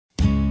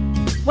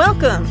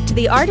Welcome to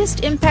the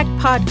Artist Impact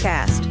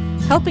Podcast,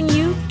 helping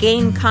you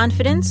gain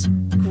confidence,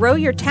 grow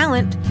your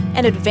talent,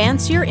 and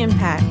advance your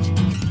impact.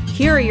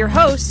 Here are your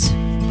hosts,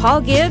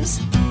 Paul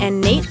Gibbs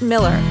and Nate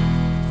Miller.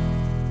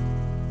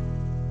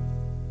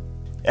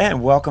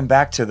 And welcome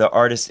back to the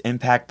Artist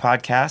Impact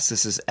Podcast.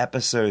 This is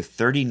episode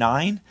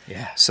 39.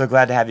 Yeah. So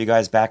glad to have you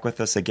guys back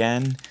with us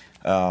again.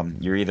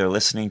 You're either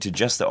listening to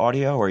just the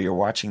audio or you're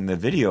watching the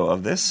video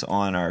of this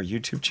on our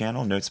YouTube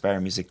channel,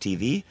 Notespire Music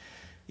TV.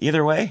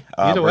 Either way.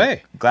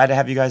 Glad to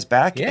have you guys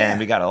back. Yeah.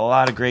 And we got a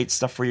lot of great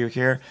stuff for you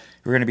here.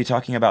 We're going to be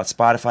talking about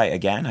Spotify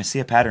again. I see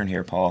a pattern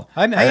here, Paul.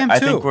 I am too. I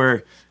think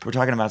we're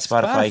talking about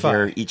Spotify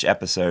here each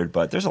episode,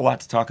 but there's a lot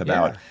to talk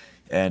about.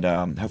 Yeah.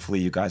 And hopefully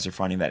you guys are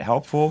finding that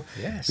helpful.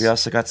 Yes. We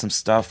also got some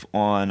stuff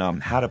on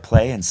how to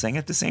play and sing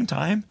at the same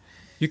time.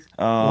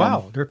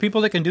 Wow, there are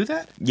people that can do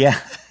that? Yeah.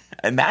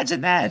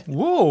 Imagine that.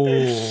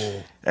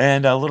 Whoa.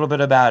 And a little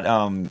bit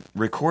about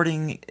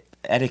recording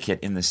etiquette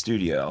in the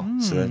studio.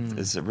 So that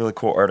is a really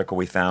cool article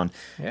we found.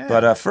 Yeah.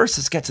 But first,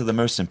 let's get to the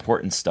most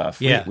important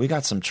stuff. Yeah. We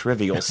got some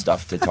trivial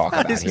stuff to talk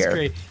about This here. is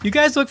great. You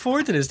guys look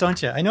forward to this,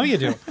 don't you? I know you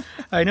do.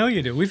 I know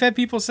you do. We've had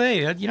people say,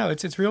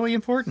 it's really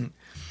important.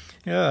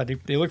 Yeah,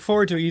 they look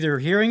forward to either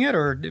hearing it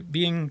or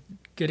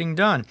getting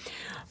done.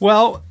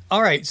 Well,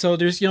 all right. So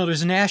there's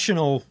a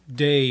National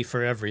Day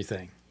for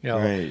everything.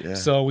 Right, yeah.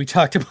 So we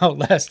talked about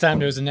last time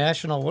there's a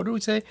national. What did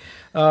we say?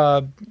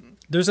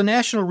 There's a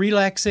National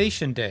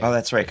Relaxation Day. Oh,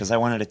 that's right, because I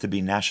wanted it to be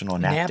National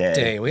Nap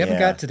Day. We haven't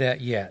got to that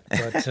yet,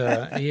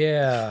 but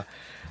yeah.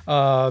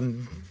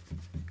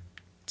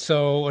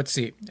 So let's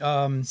see.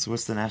 So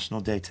what's the National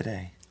Day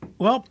today?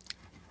 Well,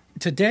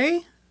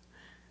 today.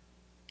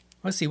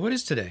 Let's see. What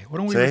is today?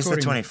 What are we Today's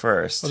recording? the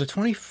 21st. Oh, the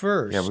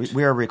 21st. Yeah,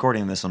 we are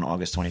recording this on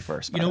August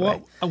 21st. You know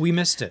what? We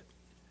missed it.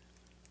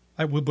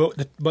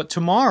 But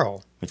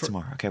tomorrow. What's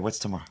tomorrow? Okay, what's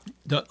tomorrow?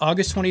 The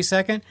August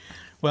 22nd.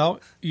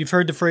 Well, you've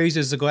heard the phrase,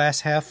 is the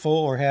glass half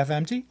full or half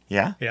empty?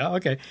 Yeah? Yeah,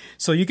 okay.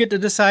 So you get to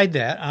decide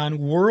that on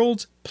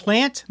World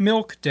Plant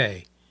Milk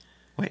Day.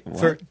 Wait, what?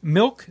 For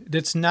milk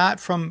that's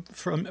not from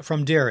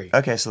dairy.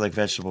 Okay, so like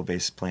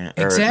vegetable-based plant.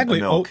 Exactly.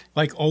 Or milk.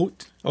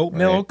 Oat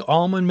milk,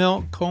 almond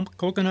milk,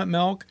 coconut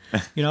milk.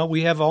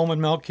 We have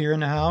almond milk here in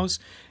the house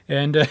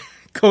and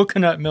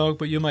coconut milk,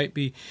 but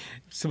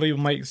somebody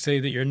might say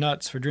that you're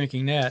nuts for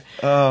drinking that.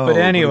 Oh. But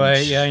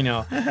anyway, yeah, I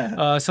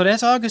know. So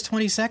that's August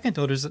 22nd,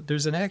 though.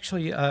 There's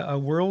actually a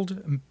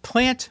World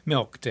Plant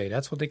Milk Day.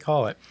 That's what they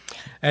call it.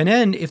 And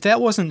then, if that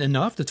wasn't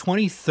enough, the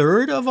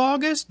 23rd of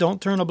August, don't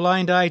turn a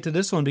blind eye to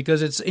this one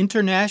because it's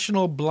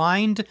International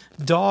Blind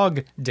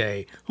Dog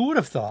Day. Who would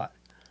have thought?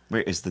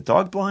 Wait, is the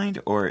dog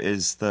blind or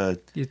is the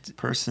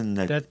person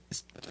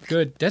That's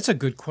good. That's a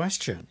good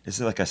question.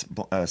 Is it like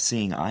a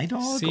seeing eye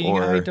dog? Seeing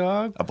or eye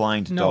dog? A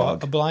blind No,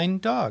 dog? a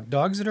blind dog.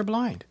 Dogs that are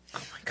blind.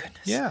 Oh my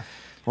goodness. Yeah.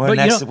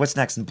 What's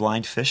next in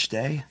Blind Fish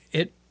Day?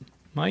 It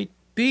might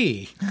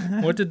be.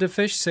 What did the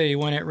fish say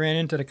when it ran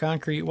into the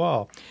concrete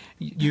wall?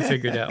 You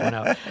figured that one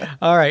out.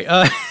 All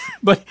right.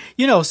 But,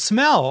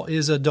 smell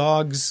is a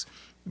dog's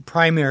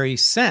primary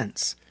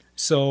sense.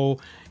 So,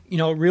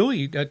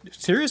 really,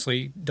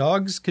 seriously,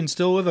 dogs can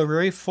still live a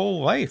very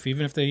full life,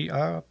 even if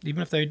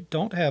they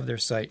don't have their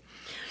sight.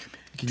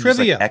 You can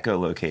Trivia. use like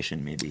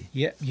echolocation, maybe.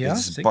 Yeah.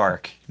 Just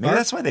bark. Maybe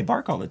that's why they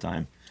bark all the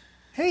time.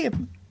 Hey,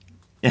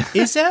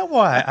 is that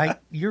why?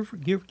 Yeah,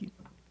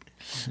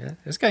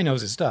 this guy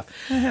knows his stuff.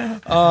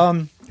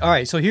 All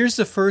right, so here's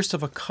the first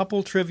of a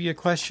couple trivia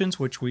questions,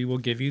 which we will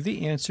give you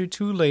the answer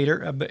to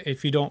later. But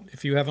if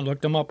you haven't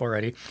looked them up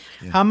already,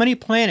 How many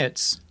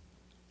planets?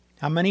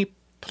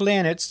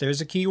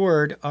 There's a key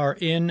word, are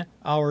in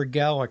our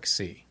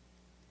galaxy.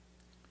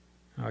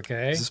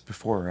 Okay. Is this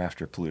before or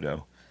after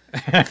Pluto?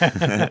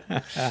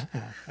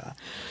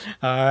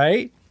 All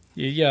right.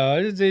 Yeah,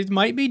 it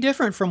might be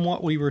different from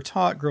what we were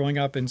taught growing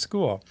up in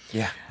school.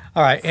 Yeah.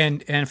 All right,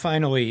 and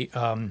finally,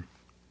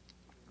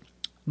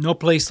 No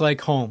Place Like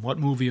Home. What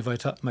movie am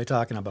I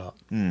talking about?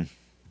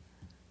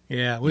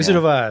 Yeah, Wizard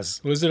of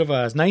Oz.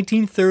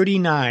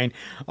 1939,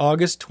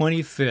 August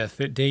 25th.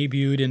 It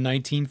debuted in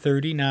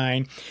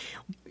 1939.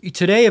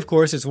 Today, of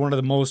course, it's one of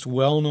the most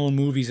well-known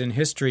movies in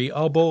history,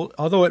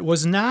 although it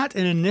was not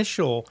an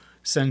initial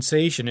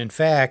sensation. In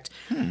fact,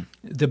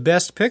 the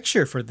best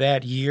picture for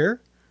that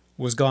year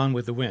was Gone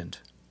with the Wind.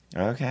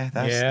 Okay,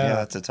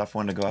 that's a tough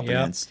one to go up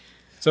against.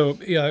 So,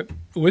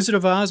 Wizard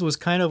of Oz was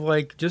kind of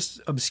like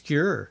just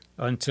obscure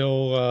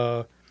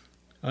until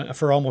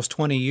for almost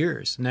 20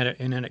 years, and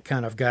then it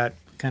kind of got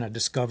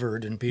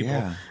discovered, and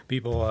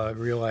people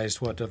realized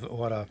what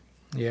a.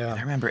 Yeah, and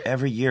I remember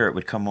every year it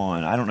would come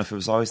on. I don't know if it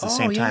was always the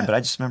same time, but I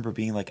just remember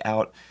being like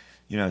out,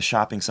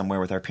 shopping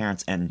somewhere with our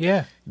parents and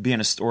be in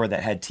a store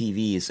that had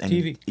TVs, and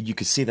you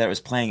could see that it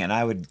was playing, and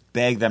I would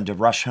beg them to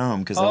rush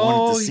home because I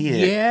wanted to see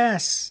it.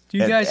 Yes,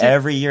 you guys.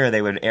 Every year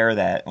they would air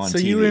that on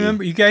TV.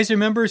 So you guys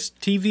remember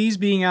TVs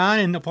being on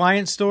in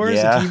appliance stores?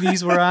 Yeah. The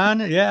TVs were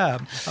on. Yeah,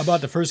 how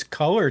about the first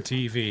color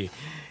TV?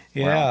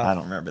 Yeah, well, I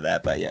don't remember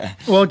that, but yeah.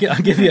 Well,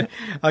 I'll give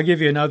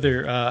you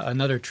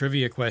another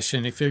trivia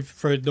question.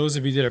 For those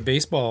of you that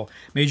are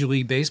Major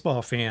League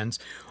Baseball fans,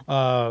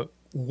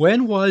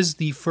 when was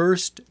the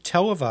first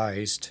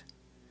televised?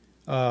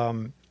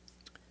 It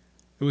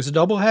was a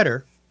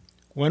doubleheader.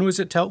 When was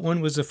it?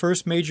 When was the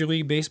first Major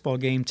League Baseball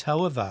game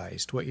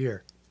televised? What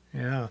year?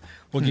 Yeah,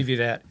 we'll give you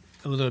that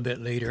a little bit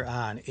later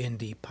on in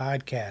the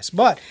podcast.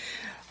 But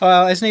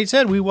as Nate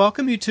said, we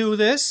welcome you to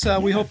this.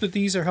 We hope that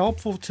these are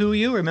helpful to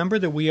you. Remember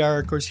that we are,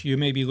 of course, you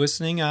may be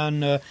listening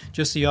on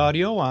just the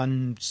audio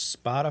on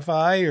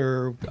Spotify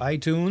or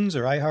iTunes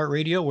or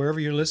iHeartRadio, wherever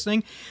you're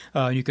listening.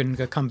 You can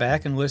come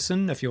back and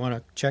listen if you want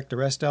to check the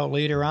rest out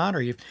later on, or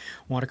you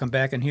want to come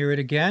back and hear it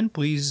again.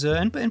 Please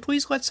and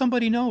please let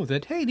somebody know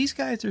that, hey,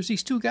 there's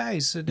these two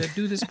guys that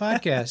do this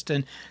podcast,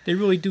 and they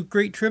really do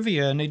great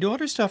trivia, and they do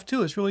other stuff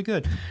too. It's really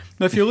good.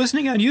 But if you're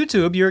listening on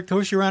YouTube,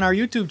 you're on our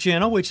YouTube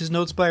channel, which is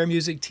Notes by Our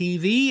Music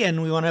TV,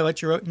 and we want to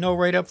let you know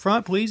right up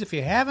front, please, if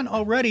you haven't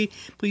already,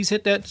 please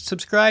hit that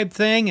subscribe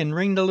thing and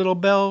ring the little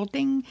bell,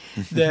 ding,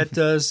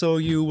 that so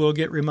you will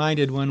get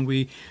reminded when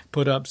we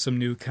put up some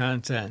new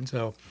content.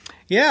 So,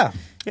 yeah.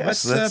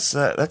 Yes,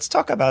 let's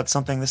talk about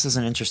something. This is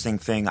an interesting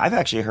thing. I've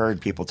actually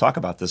heard people talk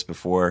about this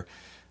before,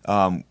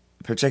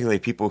 particularly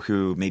people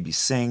who maybe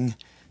sing.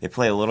 They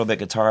play a little bit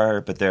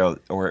guitar, but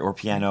or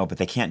piano, but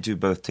they can't do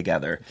both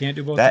together. Can't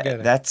do both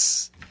together.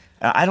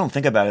 I don't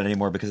think about it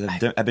anymore because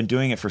I've been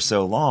doing it for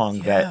so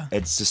long that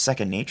it's just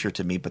second nature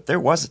to me. But there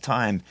was a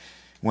time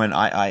when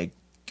I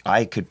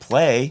could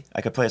play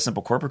a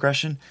simple chord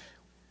progression,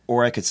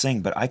 or I could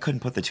sing, but I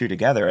couldn't put the two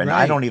together. And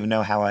I don't even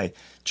know how I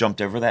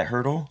jumped over that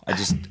hurdle.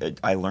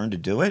 I learned to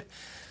do it.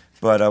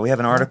 But we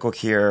have an article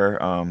here,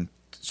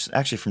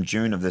 actually from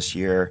June of this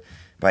year,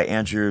 by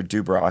Andrew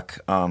Dubrock,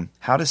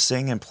 how to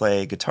sing and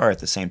play guitar at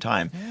the same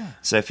time. Yeah.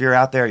 So if you're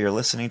out there, you're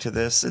listening to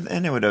this,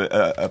 and it would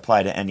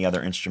apply to any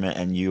other instrument,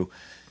 and you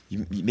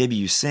maybe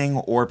you sing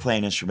or play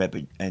an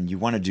instrument, and you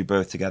want to do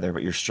both together,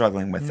 but you're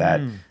struggling with that.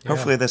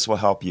 Hopefully this will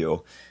help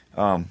you.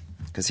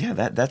 Because,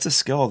 that's a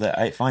skill that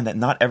I find that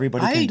not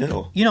everybody can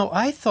do.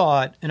 I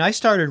thought, and I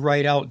started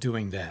right out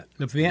doing that.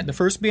 The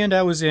first band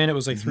I was in, it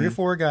was like 3 or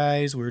 4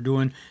 guys. We were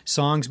doing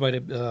songs by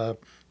the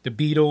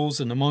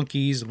Beatles and the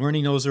Monkees,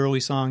 learning those early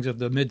songs of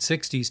the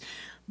mid-'60s.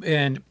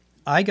 And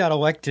I got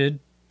elected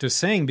to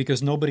sing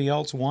because nobody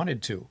else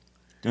wanted to.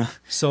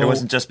 So it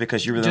wasn't just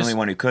because you were the only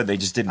one who could. They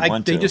just didn't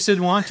want to. They just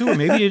didn't want to, or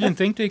maybe they didn't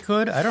think they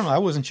could. I don't know. I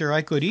wasn't sure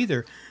I could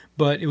either.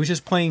 But it was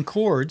just playing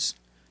chords,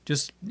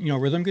 just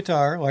rhythm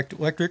guitar,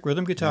 electric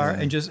rhythm guitar,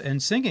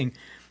 and singing.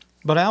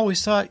 But I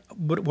always thought,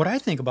 what I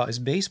think about is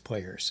bass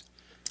players.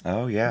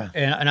 Oh yeah,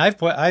 and I've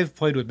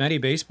played with many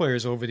bass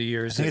players over the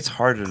years. I think it's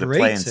harder to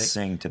play and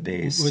sing to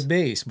bass with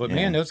bass, but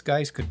man, those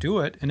guys could do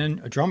it. And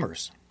then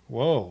drummers,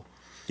 whoa,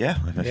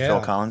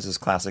 Phil Collins is a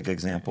classic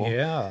example.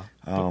 Yeah,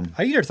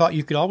 I either thought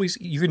you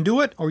can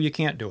do it or you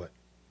can't do it.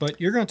 But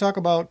you're going to talk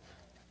about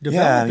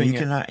developing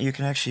you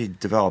can actually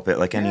develop it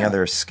like any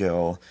other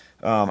skill.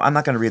 I'm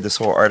not going to read this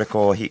whole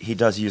article. He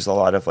does use a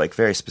lot of like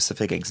very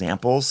specific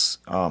examples,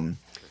 and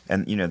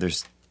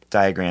there's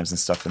diagrams and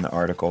stuff in the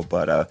article,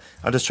 but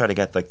I'll just try to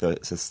get like the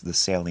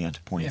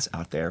salient points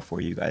out there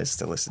for you guys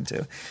to listen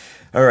to.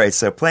 All right,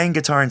 so playing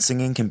guitar and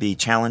singing can be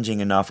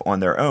challenging enough on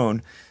their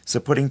own, so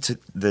putting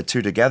the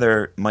two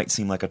together might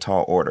seem like a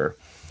tall order.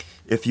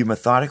 If you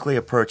methodically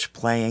approach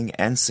playing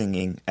and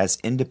singing as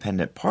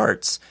independent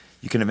parts,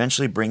 you can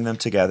eventually bring them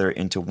together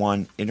into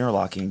one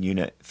interlocking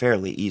unit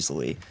fairly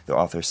easily, the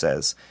author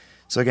says.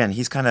 So again,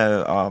 he's kind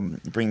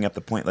of bringing up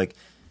the point, like,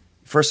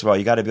 first of all,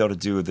 you got to be able to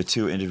do the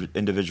two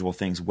individual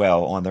things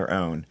well on their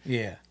own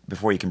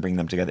before you can bring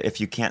them together.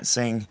 If you can't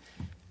sing,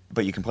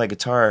 but you can play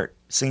guitar,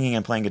 singing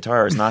and playing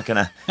guitar is not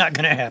gonna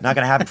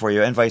happen for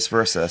you, and vice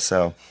versa.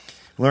 So,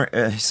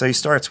 so he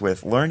starts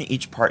with learn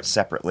each part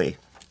separately.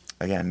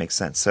 Again, makes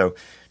sense. So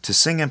to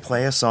sing and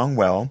play a song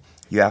well,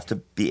 you have to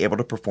be able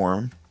to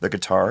perform the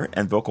guitar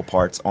and vocal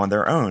parts on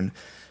their own.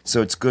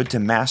 So it's good to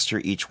master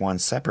each one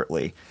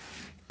separately,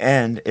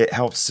 and it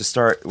helps to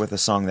start with a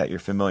song that you're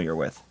familiar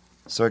with.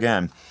 So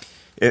again,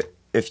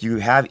 if you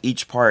have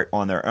each part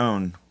on their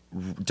own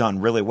done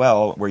really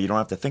well, where you don't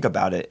have to think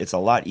about it, it's a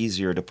lot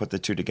easier to put the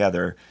two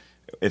together.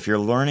 If you're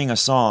learning a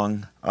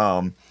song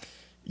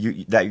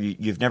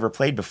you've never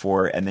played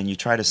before, and then you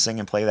try to sing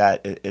and play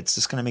that, it's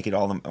just going to make it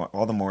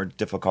all the more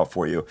difficult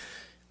for you.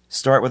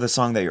 Start with a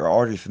song that you're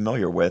already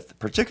familiar with,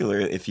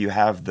 particularly if you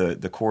have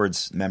the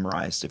chords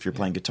memorized. If you're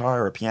playing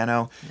guitar or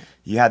piano,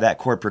 you have that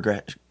chord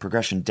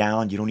progression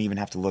down. You don't even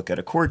have to look at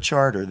a chord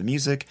chart or the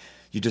music.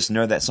 You just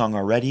know that song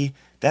already.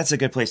 That's a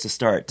good place to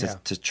start,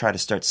 to try to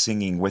start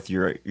singing with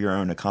your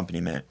own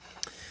accompaniment.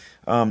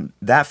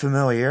 That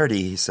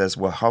familiarity, he says,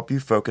 will help you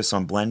focus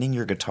on blending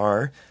your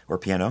guitar or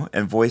piano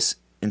and voice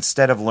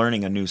instead of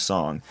learning a new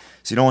song.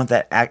 So you don't want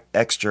that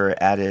extra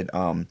added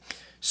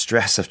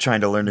stress of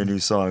trying to learn a new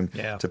song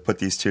to put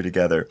these two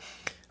together.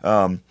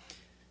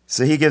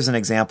 So he gives an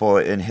example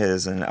in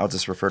his, and I'll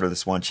just refer to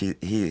this one.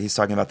 He's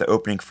talking about the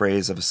opening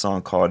phrase of a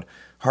song called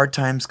 "Hard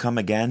Times Come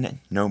Again,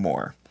 No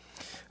More."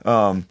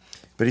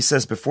 But he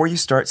says, before you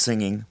start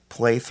singing,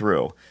 play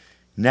through.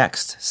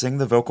 Next, sing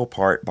the vocal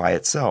part by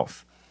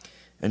itself.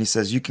 And he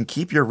says, you can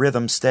keep your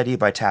rhythm steady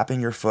by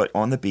tapping your foot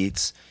on the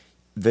beats.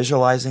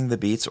 visualizing the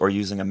beats or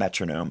using a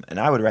metronome. And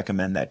I would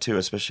recommend that too,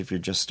 especially if you're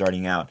just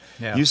starting out.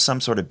 Yeah. Use some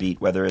sort of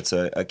beat, whether it's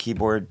a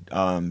keyboard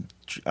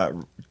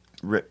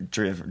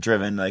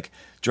driven like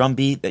drum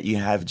beat that you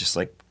have just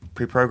like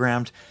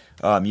pre-programmed.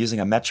 Using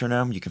a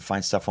metronome, you can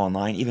find stuff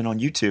online, even on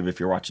YouTube. If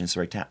you're watching this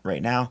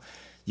right now,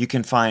 you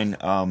can find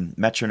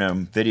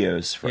metronome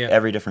videos for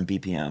every different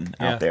BPM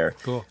out there.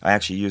 Cool. I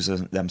actually use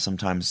them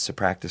sometimes to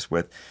practice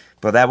with.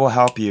 But that will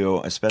help you,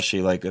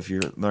 especially like if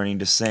you're learning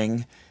to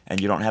sing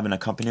and you don't have an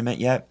accompaniment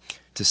yet,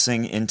 to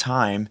sing in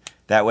time.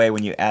 That way,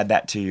 when you add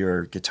that to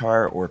your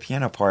guitar or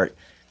piano part,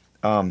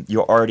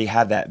 you'll already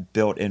have that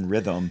built-in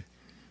rhythm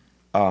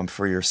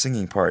for your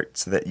singing part,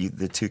 so that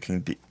the two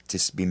can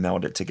just be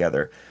melded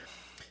together.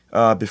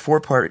 Before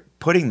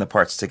putting the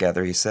parts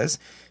together, he says,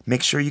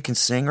 make sure you can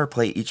sing or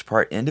play each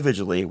part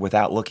individually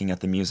without looking at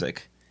the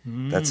music.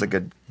 That's a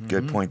good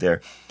point there.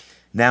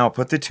 Now,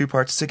 put the two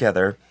parts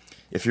together.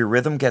 If your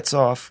rhythm gets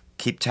off,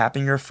 keep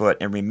tapping your foot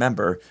and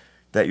remember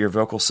that your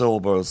vocal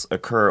syllables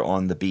occur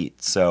on the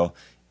beat. So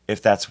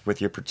if that's with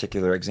your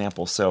particular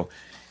example. So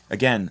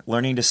again,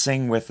 learning to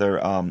sing with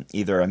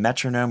either a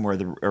metronome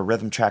or a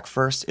rhythm track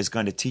first is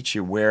going to teach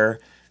you where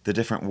the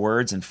different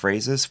words and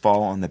phrases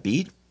fall on the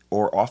beat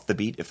or off the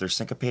beat if they're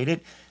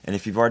syncopated. And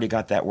if you've already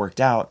got that worked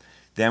out,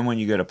 then when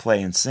you go to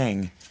play and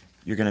sing,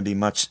 it's going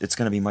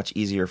to be much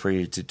easier for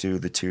you to do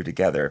the two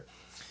together.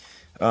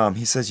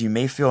 He says you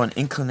may feel an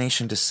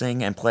inclination to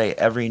sing and play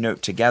every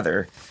note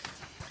together.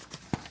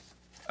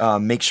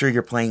 Make sure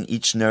you're playing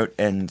each note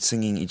and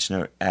singing each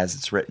note as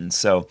it's written.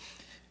 So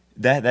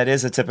that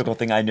is a typical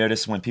thing I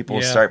notice when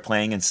people start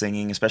playing and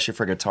singing, especially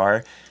for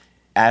guitar.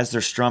 As they're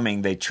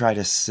strumming, they try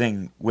to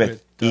sing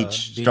with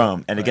each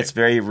strum, and it gets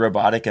very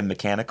robotic and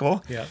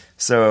mechanical. Yeah.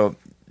 So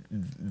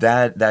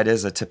that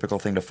is a typical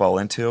thing to fall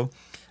into.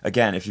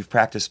 Again, if you've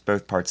practiced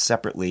both parts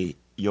separately,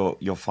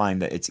 you'll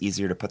find that it's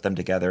easier to put them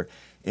together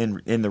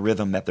in the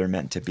rhythm that they're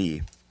meant to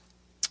be.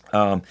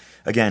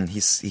 Again,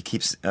 he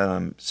keeps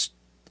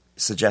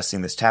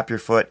suggesting this: tap your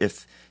foot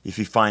if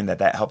you find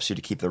that helps you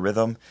to keep the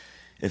rhythm.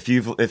 If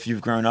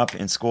you've grown up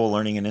in school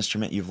learning an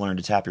instrument, you've learned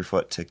to tap your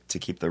foot to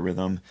keep the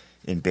rhythm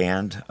in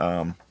band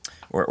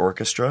or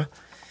orchestra.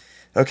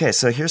 Okay,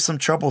 so here's some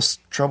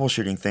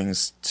troubleshooting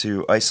things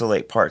to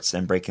isolate parts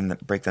and break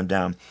them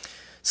down.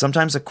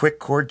 Sometimes a quick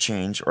chord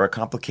change or a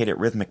complicated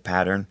rhythmic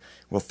pattern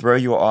will throw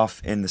you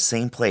off in the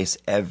same place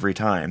every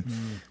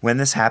time. When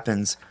this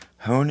happens,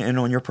 hone in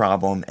on your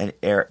problem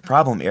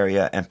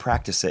area and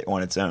practice it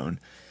on its own.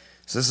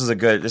 So this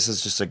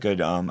is just a good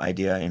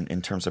idea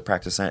in terms of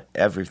practicing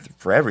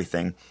for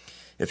everything.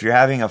 If you're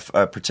having a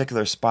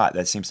particular spot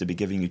that seems to be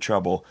giving you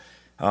trouble,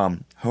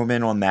 home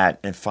in on that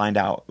and find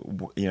out,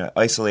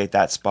 isolate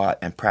that spot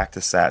and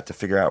practice that to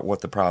figure out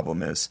what the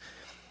problem is.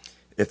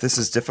 If this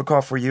is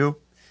difficult for you,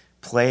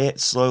 play it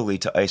slowly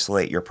to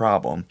isolate your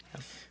problem.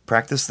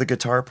 Practice the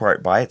guitar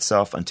part by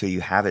itself until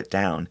you have it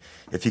down.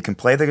 If you can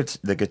play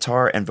the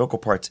guitar and vocal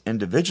parts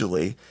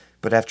individually,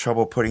 but have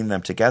trouble putting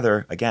them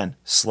together, again,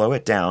 slow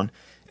it down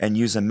and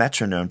use a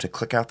metronome to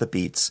click out the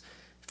beats.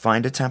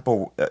 Find a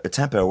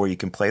tempo where you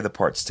can play the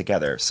parts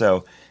together.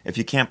 So if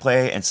you can't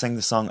play and sing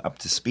the song up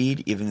to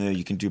speed, even though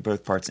you can do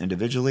both parts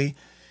individually,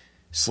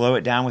 slow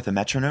it down with a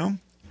metronome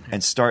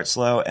and start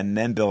slow and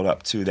then build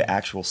up to the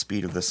actual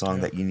speed of the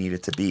song that you need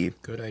it to be.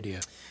 Good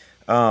idea.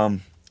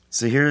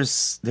 So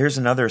here's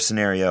another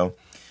scenario.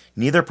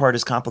 Neither part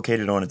is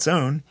complicated on its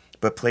own,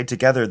 but played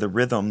together, the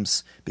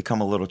rhythms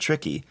become a little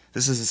tricky.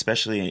 This is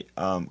especially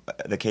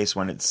the case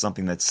when it's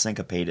something that's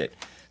syncopated.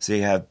 So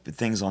you have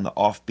things on the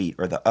offbeat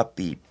or the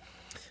upbeat.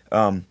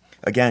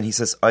 Again, he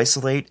says,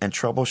 isolate and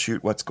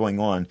troubleshoot what's going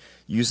on.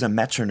 Use a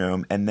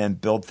metronome and then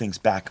build things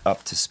back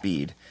up to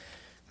speed.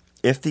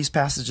 If these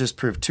passages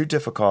prove too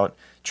difficult,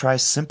 try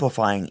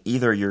simplifying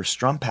either your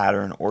strum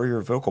pattern or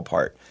your vocal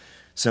part.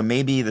 So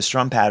maybe the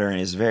strum pattern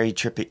is very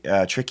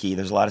tricky.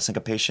 There's a lot of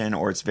syncopation,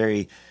 or it's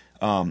very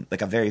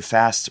like a very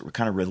fast,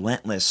 kind of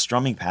relentless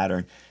strumming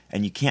pattern,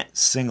 and you can't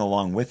sing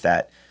along with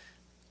that.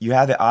 You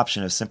have the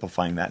option of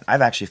simplifying that.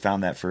 I've actually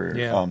found that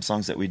for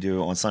songs that we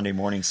do on Sunday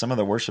morning. Some of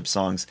the worship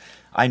songs,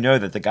 I know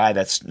that the guy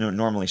that's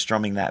normally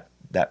strumming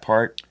that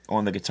part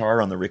on the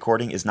guitar on the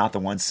recording is not the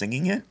one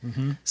singing it.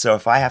 Mm-hmm. So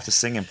if I have to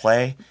sing and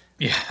play,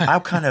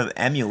 I'll kind of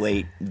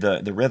emulate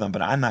the rhythm,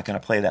 but I'm not going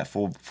to play that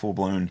full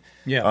blown,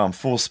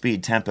 full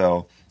speed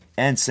tempo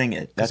and sing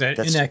it.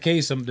 In that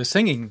case, the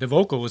singing, the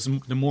vocal is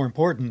the more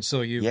important,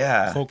 so you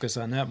focus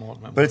on that more.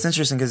 But it's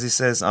interesting because he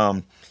says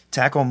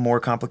tackle more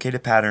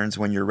complicated patterns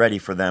when you're ready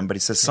for them, but he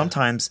says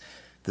sometimes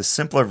the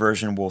simpler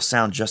version will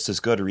sound just as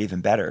good or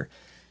even better.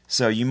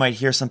 So you might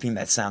hear something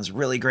that sounds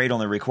really great on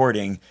the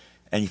recording,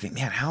 and you think,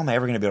 man, how am I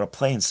ever going to be able to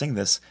play and sing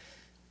this?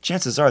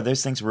 Chances are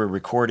those things were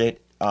recorded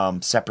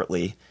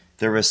separately.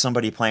 There was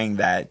somebody playing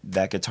that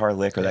guitar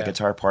lick or that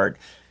guitar part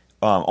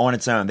on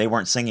its own. They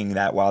weren't singing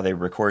that while they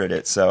recorded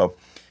it. So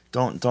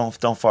don't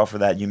fall for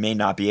that. You may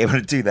not be able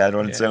to do that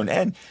on its own.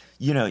 And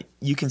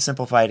you can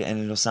simplify it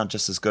and it'll sound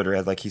just as good,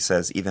 or like he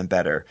says, even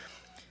better.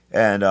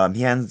 And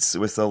he ends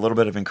with a little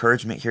bit of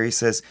encouragement here. He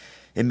says,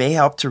 It may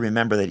help to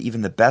remember that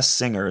even the best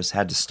singers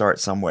had to start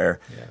somewhere.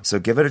 Yeah. So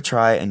give it a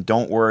try and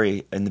don't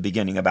worry in the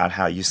beginning about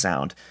how you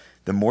sound.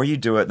 The more you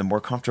do it, the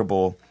more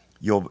comfortable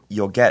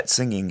you'll get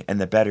singing and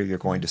the better you're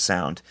going to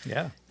sound.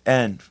 Yeah.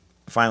 And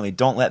finally,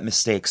 don't let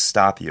mistakes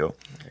stop you.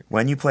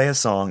 When you play a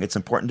song, it's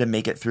important to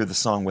make it through the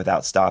song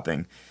without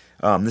stopping.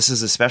 This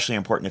is especially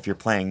important if you're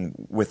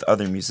playing with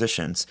other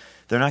musicians.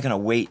 They're not going to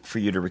wait for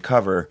you to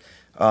recover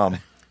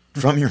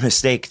from your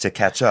mistake to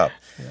catch up.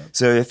 Yeah.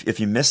 So if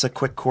you miss a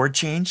quick chord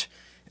change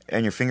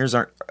and your fingers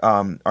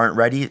aren't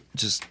ready,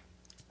 just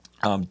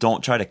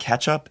don't try to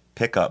catch up,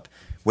 pick up.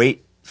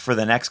 Wait for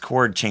the next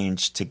chord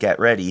change to get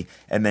ready,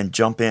 and then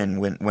jump in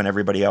when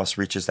everybody else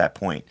reaches that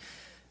point.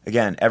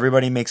 Again,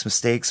 everybody makes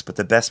mistakes, but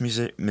the best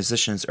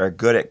musicians are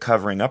good at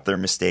covering up their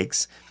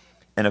mistakes.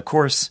 And of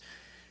course,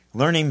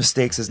 learning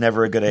mistakes is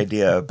never a good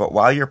idea, but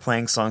while you're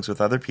playing songs with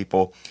other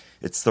people,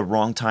 it's the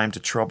wrong time to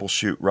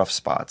troubleshoot rough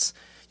spots.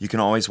 You can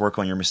always work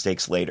on your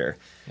mistakes later.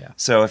 Yeah.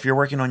 So if you're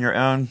working on your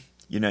own,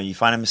 you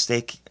find a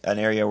mistake, an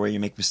area where you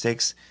make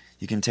mistakes,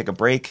 you can take a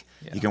break.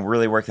 Yeah. You can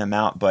really work them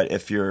out. But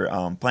if you're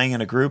playing in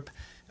a group,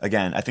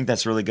 again, I think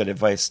that's really good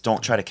advice.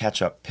 Don't try to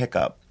catch up, pick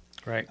up.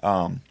 Right.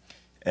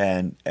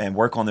 And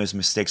work on those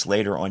mistakes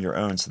later on your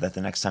own so that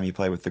the next time you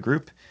play with the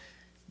group,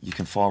 you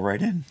can fall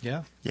right in.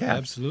 Yeah,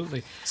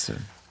 absolutely. So,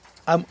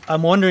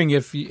 I'm wondering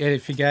if you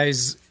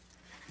guys,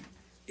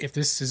 if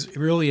this is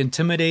really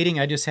intimidating.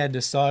 I just had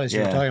this thought as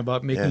you were talking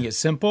about making it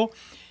simple.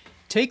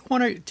 Take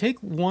one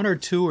or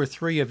two or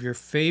three of your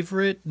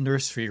favorite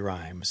nursery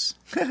rhymes.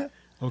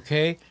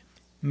 Okay?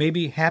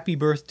 Maybe Happy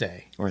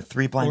Birthday. Or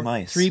Three Blind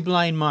Mice. Three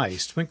Blind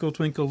Mice. Twinkle,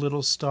 Twinkle,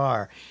 Little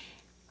Star.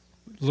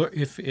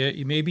 If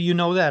maybe you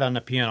know that on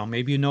the piano,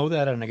 maybe you know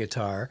that on the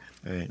guitar,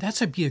 right. That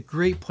would be a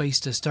great place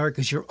to start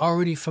because you're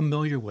already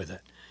familiar with it.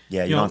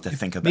 Yeah, you don't have to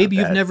think about maybe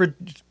that. You've never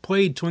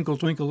played Twinkle,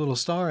 Twinkle, Little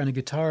Star on a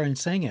guitar and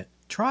sang it.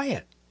 Try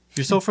it.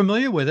 You're so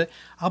familiar with it,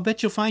 I'll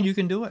bet you'll find you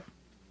can do it.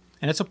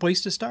 And it's a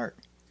place to start.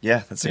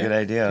 Yeah, that's a good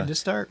idea. To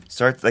start.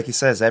 Start, like he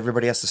says,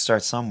 everybody has to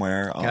start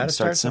somewhere.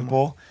 Start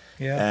simple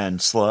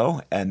and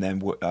slow, and then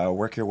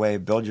work your way,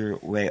 build your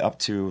way up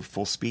to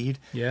full speed.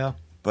 Yeah.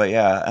 But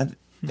yeah,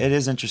 it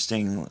is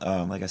interesting.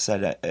 Like I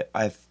said,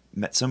 I've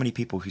met so many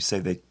people who say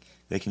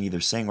they can either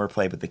sing or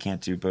play, but they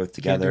can't do both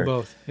together. Can't do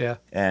both, yeah.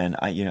 And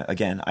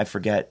I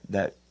forget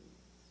that,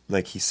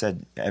 like he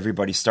said,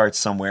 everybody starts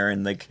somewhere.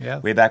 And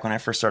way back when I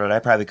first started, I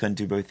probably couldn't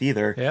do both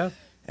either. Yeah.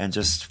 And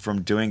just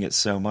from doing it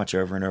so much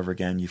over and over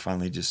again, you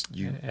finally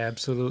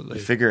absolutely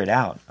you figure it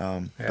out.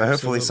 But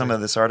hopefully, some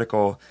of this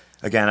article.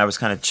 Again, I was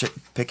kind of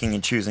picking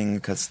and choosing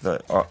because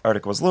the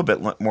article was a little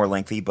bit more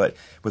lengthy, but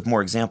with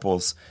more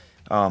examples.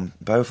 But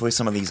hopefully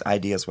some of these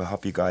ideas will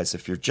help you guys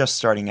if you're just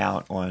starting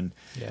out on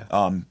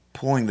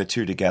pulling the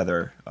two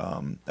together.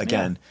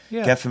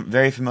 Get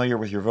very familiar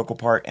with your vocal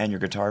part and your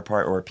guitar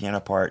part or piano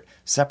part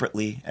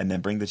separately, and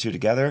then bring the two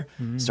together.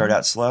 Mm-hmm. Start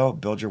out slow,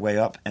 build your way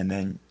up, and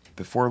then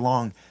before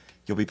long,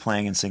 you'll be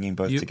playing and singing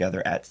both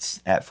together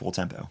at full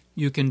tempo.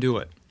 You can do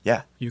it.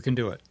 Yeah. You can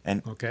do it.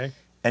 And okay.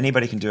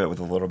 Anybody can do it with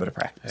a little bit of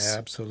practice.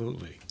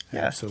 Absolutely.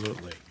 Yeah.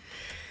 Absolutely.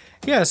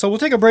 Yeah, so we'll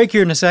take a break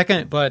here in a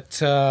second,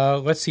 but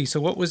let's see. So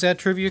what was that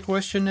trivia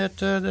question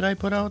that I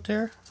put out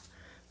there?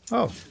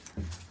 Oh,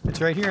 it's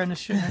right here on the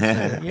show.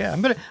 Yeah,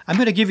 I'm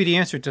gonna give you the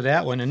answer to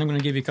that one, and I'm going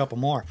to give you a couple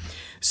more.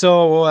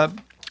 So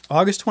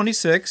August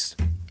 26th,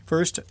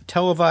 first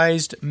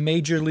televised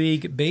Major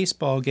League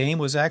Baseball game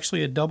was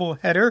actually a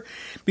doubleheader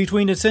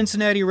between the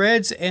Cincinnati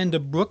Reds and the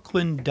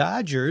Brooklyn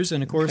Dodgers,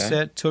 and of course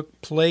that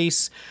took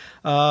place.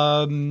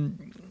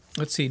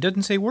 Let's see, it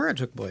doesn't say where it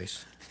took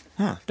place.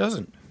 Huh?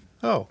 Doesn't.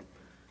 Oh.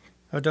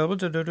 On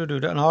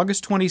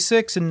August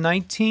 26th in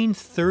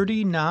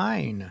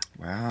 1939.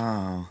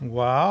 Wow.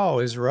 Wow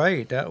is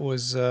right. That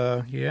was,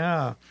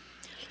 yeah.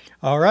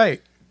 All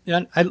right.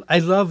 And I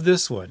love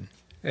this one.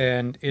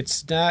 And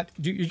it's not,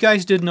 you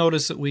guys did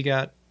notice that we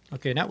got,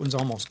 that one's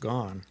almost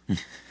gone.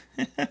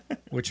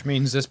 Which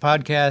means this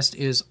podcast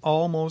is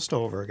almost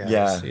over, guys.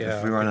 Yeah,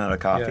 if we run out of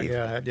coffee.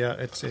 Yeah,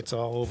 it's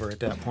all over at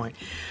that point.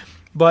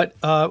 But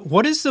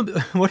what is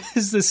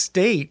the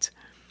state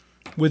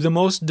with the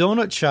most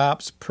donut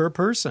shops per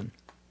person?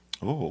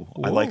 Oh,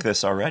 I like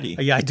this already.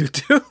 Yeah, I do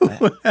too.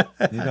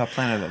 Maybe I'll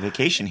plan a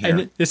vacation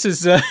here.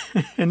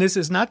 And this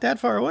is not that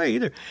far away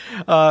either.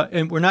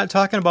 And we're not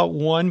talking about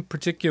one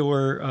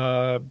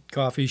particular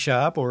coffee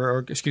shop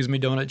or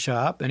donut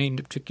shop, any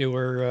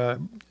particular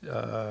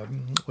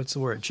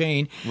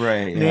chain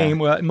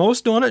name. Yeah.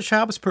 Most donut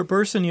shops per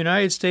person in the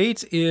United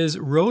States is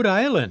Rhode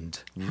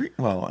Island.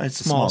 Well, it's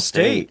a small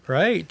state,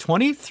 right?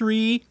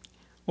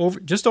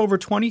 Just over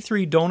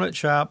 23 donut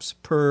shops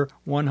per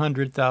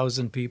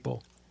 100,000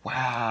 people.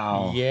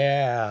 Wow.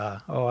 Yeah.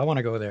 Oh, I want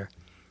to go there.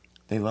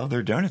 They love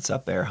their donuts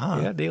up there, huh?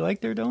 Yeah, they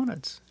like their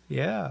donuts.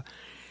 Yeah.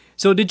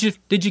 So did you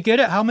get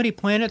it? How many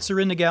planets are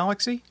in the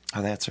galaxy?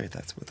 Oh, that's right.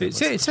 That's what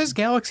it says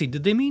galaxy. Do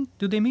they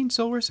mean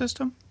solar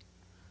system?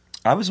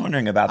 I was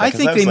wondering about that. I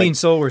think they mean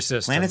solar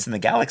system. Planets in the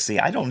galaxy.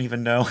 I don't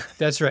even know.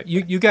 That's right.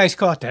 You guys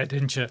caught that,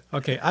 didn't you?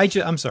 Okay.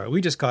 I'm sorry.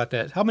 We just caught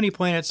that. How many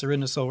planets are in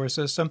the solar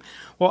system?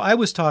 Well, I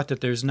was taught that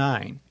there's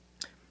 9.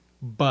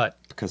 But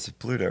because of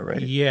Pluto,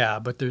 right? Yeah,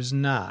 but there's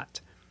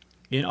not.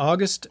 In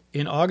August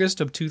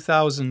of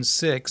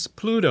 2006,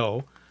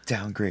 Pluto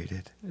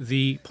downgraded.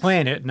 The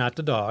planet, not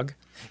the dog.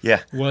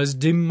 Yeah. Was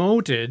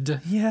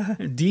demoted. Yeah.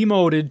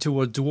 Demoted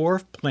to a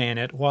dwarf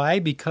planet. Why?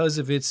 Because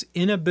of its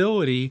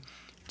inability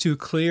to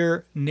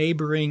clear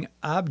neighboring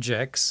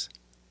objects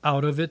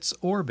out of its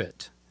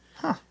orbit.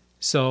 Huh.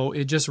 So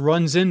it just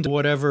runs into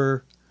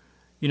whatever,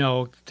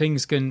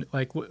 things can,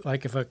 like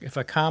if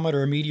a comet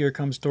or a meteor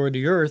comes toward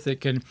the Earth,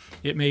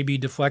 it may be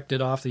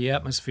deflected off the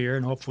atmosphere,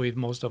 and hopefully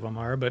most of them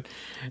are, but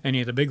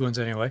any of the big ones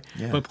anyway.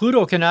 Yeah. But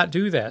Pluto cannot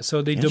do that,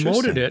 so they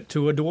demoted it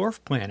to a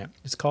dwarf planet.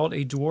 It's called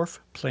a dwarf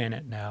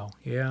planet now.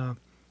 Yeah.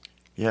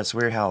 Yeah, it's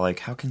weird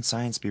how can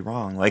science be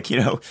wrong?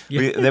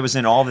 That was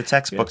in all the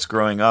textbooks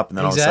growing up, and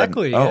then all of a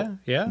sudden,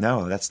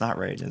 no, that's not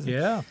right, is it?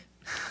 Yeah.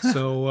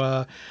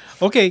 So,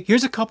 okay,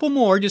 here's a couple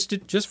more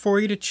just for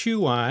you to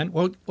chew on.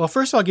 Well,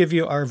 first I'll give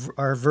you our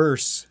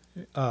verse,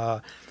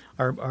 our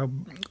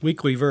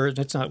weekly verse.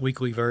 That's not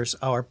weekly verse.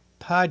 Our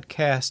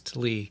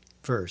podcastly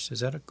verse. Is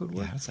that a good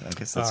word? Yeah, I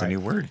guess that's a new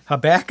word.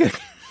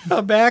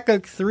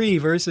 Habakkuk 3,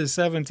 verses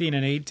 17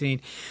 and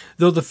 18.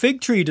 Though the fig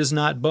tree does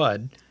not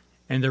bud,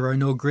 and there are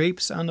no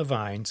grapes on the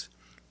vines,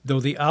 though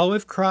the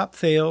olive crop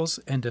fails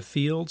and the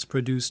fields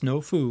produce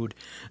no food,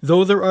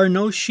 though there are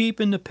no sheep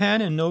in the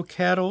pen and no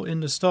cattle in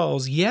the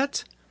stalls,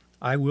 yet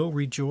I will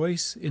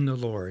rejoice in the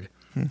Lord.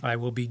 I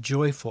will be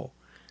joyful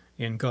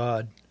in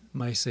God,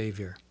 my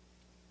Savior.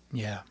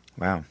 Yeah.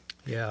 Wow.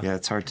 Yeah. Yeah,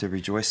 it's hard to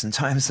rejoice in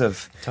times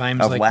of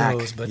like lack.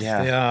 Those, but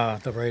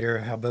the writer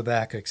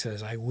Habakkuk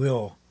says, I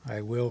will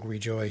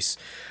rejoice.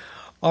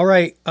 All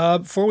right,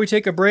 before we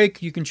take a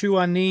break, you can chew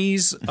on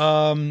these.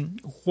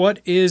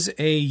 What is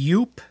a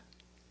yoop?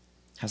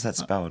 How's that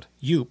spelled?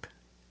 Yoop.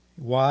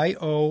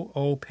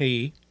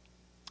 Y-O-O-P.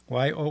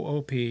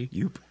 Y-O-O-P.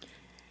 Yoop.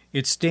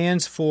 It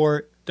stands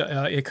for,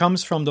 it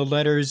comes from the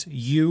letters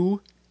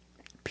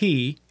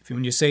U-P.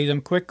 When you say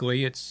them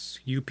quickly, it's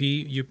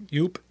U-P,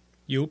 yoop.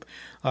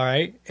 All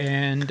right,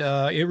 and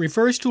it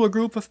refers to a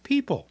group of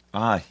people.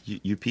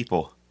 You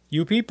people.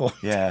 You people.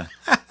 Yeah.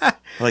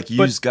 Like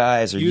use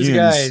guys or use yuns.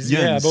 Guys.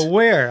 Yeah, but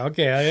where?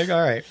 Okay, all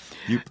right.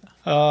 Yep.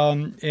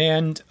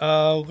 And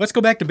let's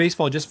go back to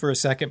baseball just for a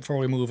second before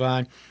we move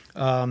on.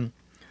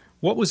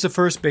 What was the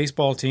first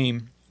baseball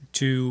team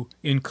to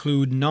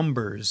include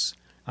numbers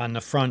on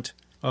the front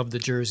of the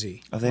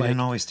jersey? Oh, they didn't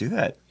always do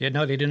that. Yeah,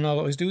 no, they didn't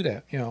always do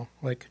that.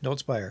 Like Note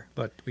Spire.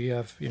 But we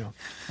have,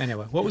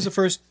 Anyway, what was the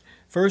first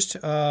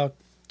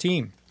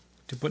team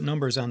to put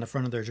numbers on the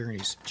front of their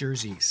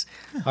jerseys?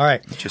 All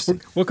right. Interesting.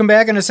 We'll come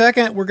back in a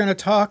second. We're going to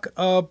talk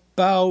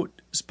about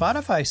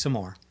Spotify some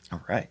more.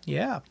 All right.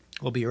 Yeah.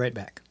 We'll be right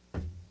back.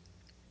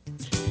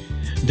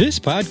 This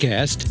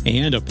podcast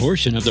and a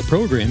portion of the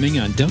programming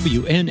on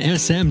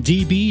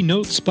WNSMDB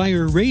Note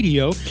Spire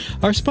Radio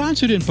are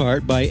sponsored in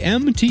part by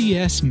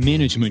MTS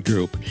Management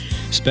Group,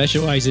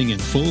 specializing in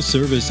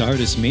full-service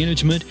artist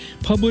management,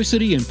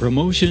 publicity and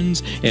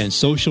promotions, and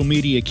social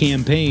media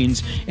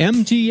campaigns.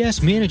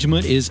 MTS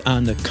Management is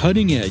on the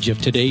cutting edge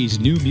of today's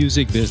new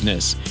music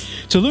business.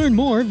 To learn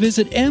more,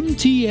 visit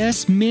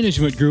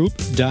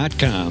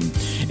mtsmanagementgroup.com.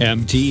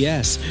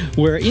 MTS,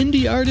 where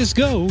indie artists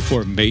go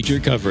for major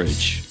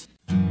coverage.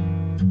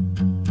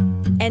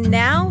 And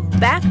now,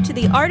 back to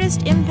the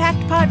Artist Impact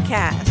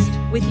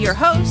Podcast with your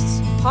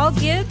hosts, Paul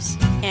Gibbs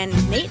and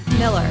Nate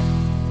Miller.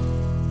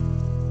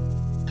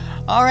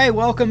 All right,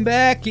 welcome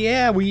back.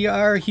 Yeah, we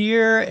are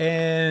here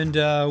and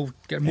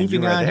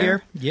moving on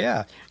here.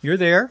 Yeah, you're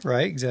there,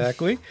 right,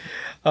 exactly.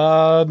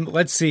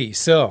 Let's see.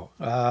 So,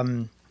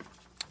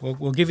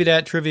 we'll give you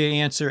that trivia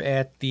answer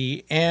at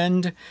the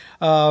end.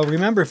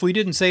 Remember, if we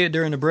didn't say it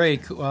during the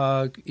break,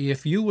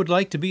 if you would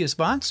like to be a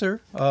sponsor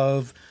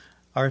of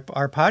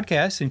our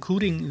podcast,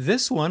 including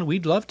this one,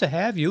 we'd love to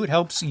have you. It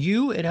helps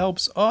you. It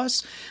helps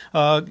us.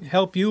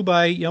 Help you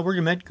by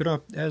we're going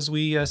to, as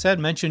we said,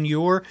 mention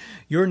your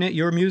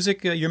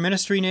music, your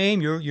ministry name,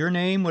 your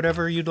name,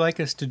 whatever you'd like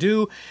us to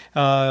do.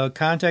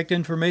 Contact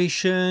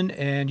information,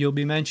 and you'll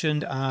be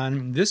mentioned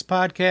on this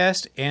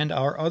podcast and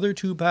our other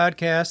two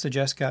podcasts, the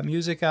Just Got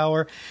Music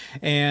Hour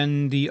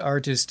and the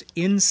Artist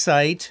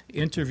Insight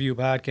Interview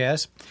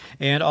Podcast,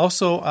 and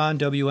also on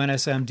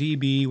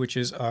WNSMDB, which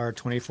is our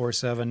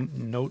 24/7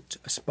 Note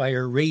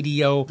Spire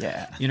Radio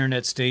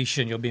internet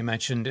station. You'll be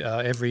mentioned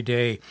every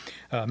day,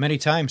 many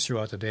times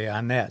throughout the day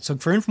on that. So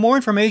for more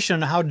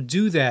information on how to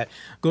do that,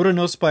 go to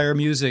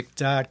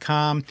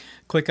notespiremusic.com,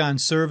 click on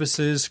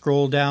services,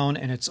 scroll down,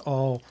 and it's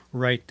all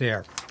right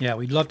there. Yeah,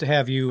 we'd love to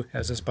have you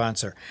as a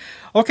sponsor.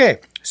 Okay,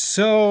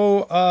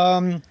 so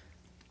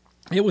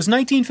it was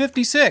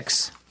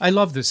 1956. I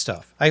love this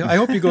stuff. I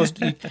hope you guys,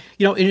 and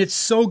it's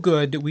so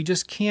good that we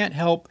just can't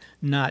help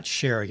not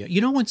sharing it.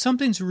 When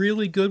something's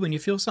really good, when you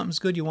feel something's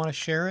good, you want to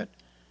share it?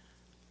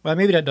 Well,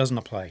 maybe that doesn't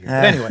apply here.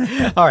 But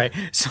anyway, all right.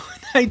 So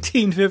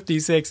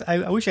 1956,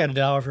 I wish I had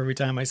 $1 for every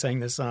time I sang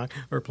this song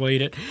or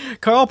played it.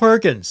 Carl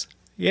Perkins.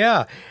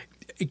 Yeah.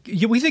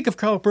 We think of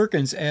Carl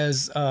Perkins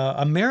as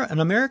an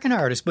American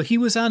artist, but he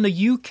was on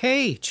the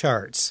UK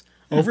charts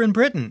over in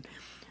Britain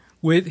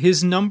with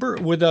his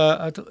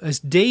his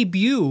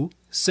debut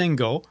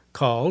single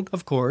called,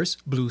 of course,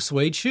 Blue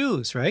Suede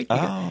Shoes, right?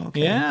 Oh,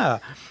 okay. Yeah.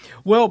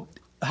 Well,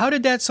 how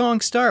did that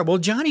song start? Well,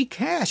 Johnny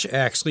Cash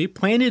actually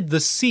planted the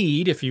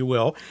seed, if you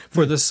will,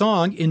 for the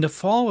song in the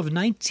fall of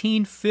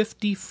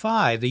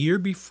 1955, the year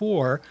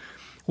before,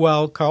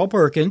 while Carl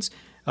Perkins,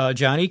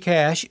 Johnny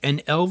Cash,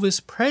 and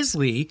Elvis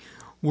Presley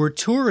were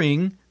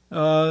touring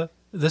the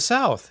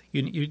South,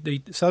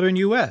 the southern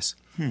U.S.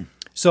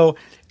 So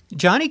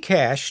Johnny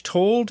Cash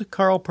told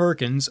Carl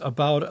Perkins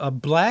about a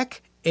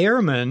black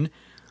airman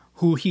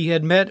who he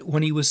had met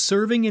when he was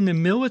serving in the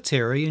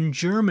military in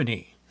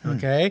Germany.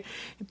 Okay?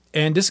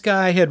 And this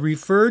guy had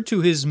referred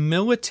to his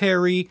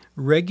military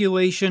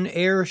regulation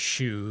air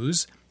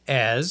shoes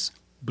as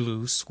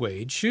blue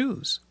suede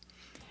shoes.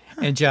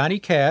 And Johnny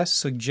Cash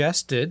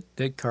suggested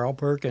that Carl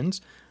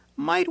Perkins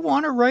might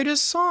want to write a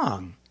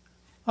song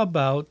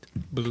about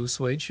blue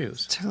suede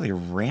shoes. It's totally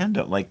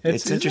random. Like,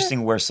 it's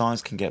interesting where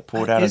songs can get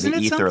pulled out of the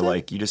ether. Something?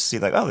 Like, you just see,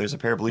 like, oh, there's a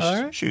pair of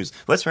blue shoes.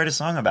 Let's write a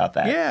song about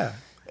that. Yeah.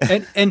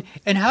 And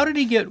how did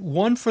he get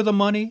 1 for the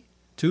money,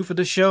 2 for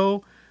the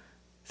show,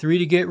 3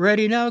 to get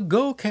ready? Now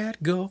go, cat,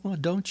 go,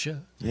 don't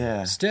you?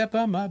 Yeah. Step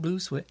on my blue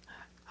suede.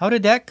 How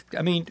did that?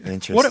 I mean,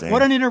 interesting.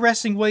 What an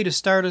interesting way to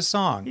start a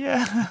song.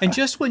 Yeah. And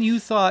just when you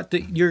thought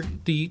that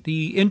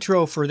the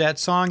intro for that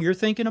song you're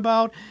thinking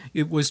about,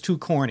 it was too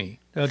corny.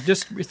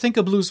 Just think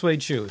of blue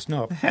suede shoes.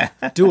 No,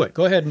 do it.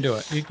 Go ahead and do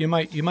it. You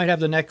might have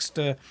the next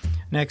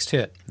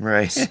hit.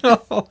 Right.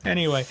 So,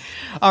 anyway,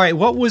 all right.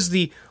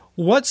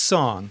 What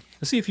song?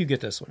 Let's see if you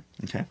get this one.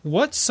 Okay.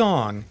 What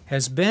song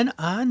has been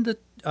on the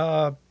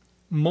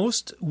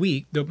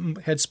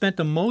had spent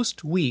the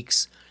most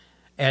weeks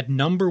at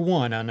number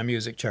 1 on the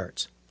music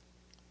charts?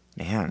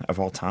 Man, of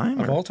all time?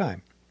 Of all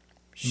time.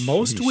 Sheesh.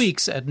 Most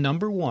weeks at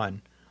number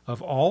 1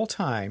 of all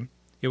time.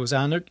 It was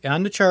on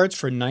the charts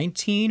for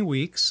 19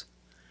 weeks.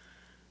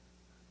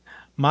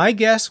 My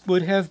guess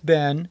would have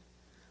been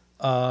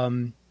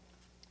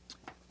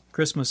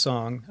Christmas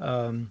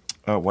song.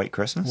 White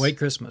Christmas? White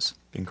Christmas.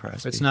 Bing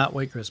Crosby. It's not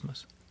White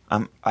Christmas.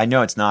 I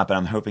know it's not, but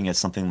I'm hoping it's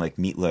something like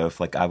Meatloaf,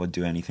 like I would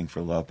do anything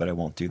for love, but I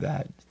won't do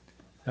that.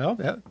 Oh,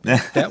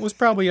 that was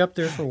probably up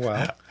there for a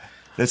while.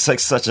 It's like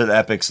such an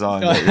epic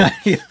song.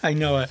 Yeah, I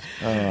know it.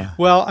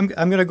 Well, I'm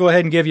going to go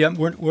ahead and give you.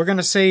 We're going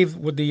to save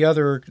with the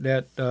other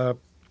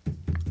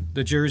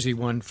the Jersey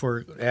one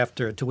for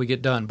after till we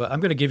get done. But I'm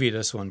going to give you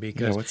this one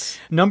because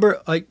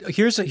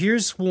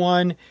here's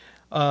one.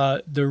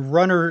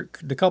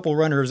 The couple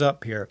runners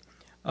up here.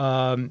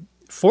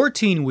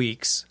 14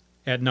 weeks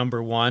at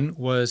number 1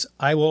 was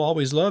 "I Will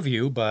Always Love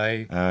You"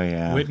 by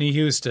Whitney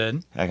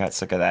Houston. I got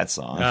sick of that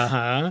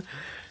song.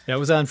 That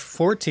was on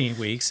 14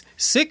 weeks.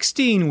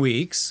 16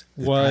 weeks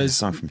was a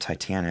song from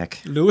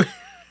Titanic. Louis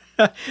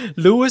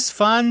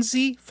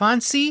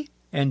Fonsi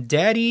and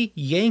Daddy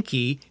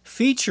Yankee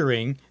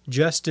featuring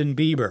Justin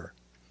Bieber.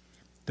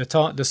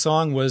 The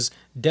song was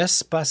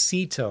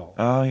Despacito.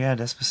 Oh, yeah,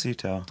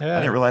 Despacito. I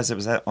didn't realize it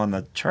was on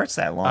the charts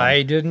that long.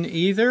 I didn't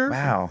either.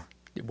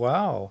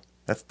 Wow.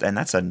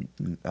 That's a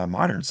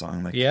modern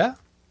song. Like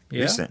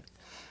recent.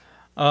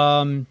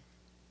 Let's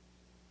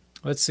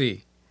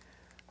see.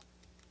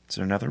 Is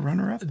there another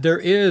runner-up? There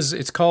is.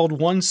 It's called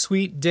 "One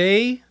Sweet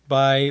Day"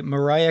 by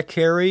Mariah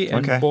Carey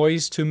and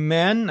Boyz II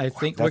Men. I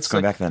think that's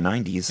going back to the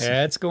 90s.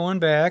 Yeah, it's going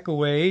back a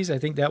ways. I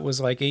think that was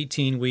like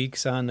 18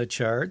 weeks on the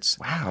charts.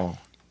 Wow.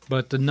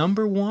 But the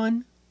number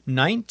 1,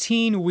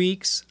 19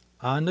 weeks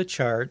on the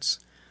charts,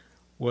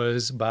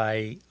 was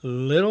by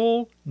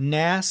Lil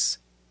Nas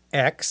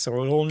X,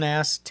 or Lil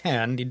Nas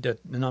 10, the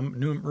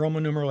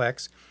Roman numeral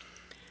X,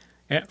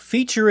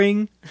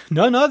 featuring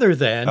none other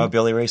than...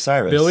 Billy Ray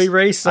Cyrus. Billy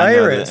Ray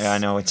Cyrus. I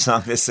know what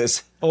song this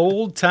is.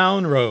 Old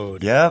Town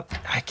Road. Yep.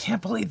 I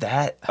can't believe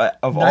that.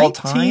 Of all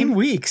time. 19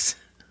 weeks.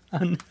 Wow.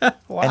 And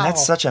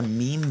that's such a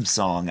meme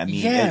song. I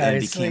mean,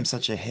 it became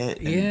such a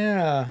hit.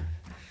 Yeah.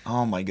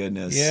 Oh, my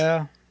goodness.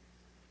 Yeah.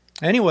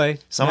 Anyway.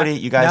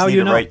 You guys need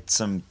to write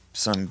some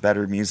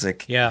better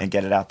music and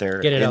get it out there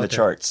in the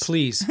charts.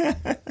 Please.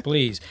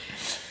 Please.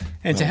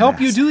 And to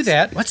help you do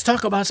that, let's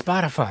talk about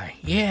Spotify.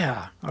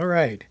 Yeah. All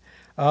right.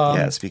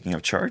 Speaking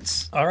of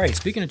charts. All right.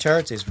 Speaking of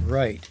charts is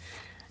right.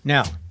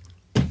 Now,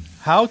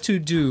 how to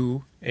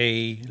do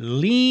a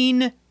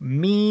lean,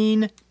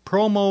 mean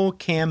promo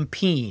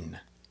campaign.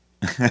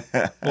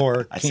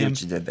 I see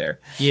what you did there.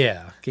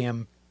 Yeah.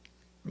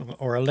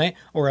 Or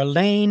a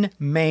lane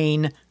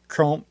main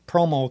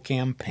promo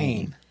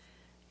campaign.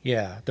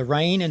 Yeah, the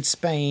rain in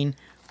Spain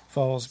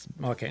falls.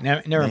 Okay,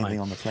 never mind.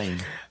 On the plane.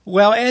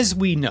 Well, as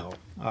we know,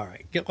 all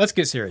right, let's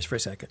get serious for a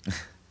second.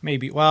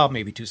 Maybe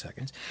 2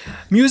 seconds.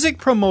 Music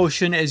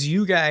promotion, as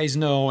you guys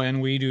know, and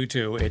we do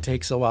too, it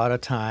takes a lot of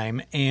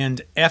time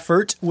and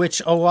effort,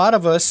 which a lot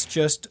of us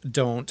just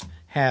don't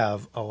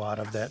have a lot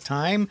of that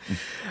time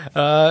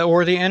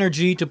or the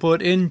energy to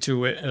put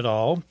into it at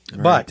all.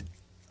 Right.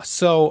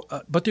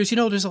 But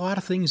there's a lot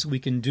of things we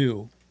can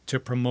do to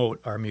promote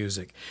our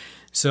music.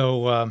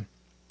 So,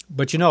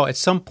 but at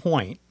some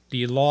point,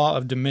 the law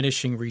of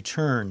diminishing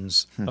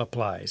returns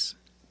applies.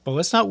 But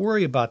let's not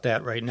worry about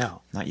that right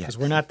now. Not yet. Because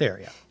we're not there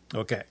yet.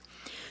 Okay.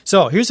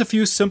 So here's a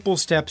few simple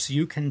steps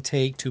you can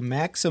take to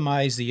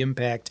maximize the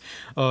impact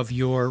of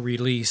your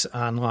release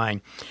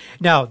online.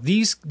 Now,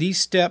 these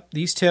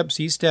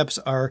steps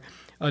are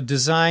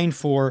designed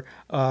for,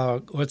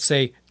 let's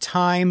say,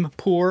 time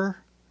poor.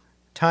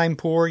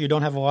 You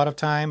don't have a lot of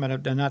time, and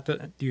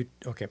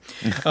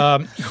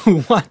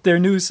who want their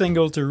new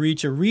single to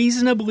reach a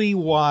reasonably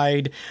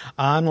wide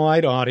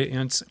online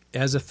audience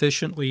as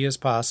efficiently as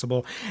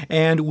possible.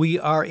 And we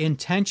are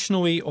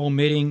intentionally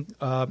omitting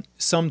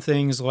some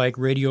things like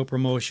radio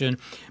promotion,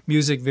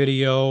 music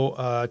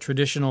video,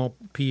 traditional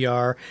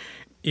PR,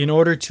 in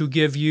order to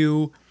give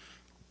you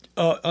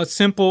a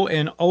simple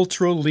and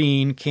ultra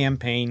lean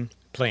campaign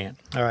plan.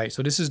 All right,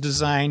 so this is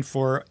designed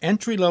for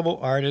entry-level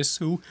artists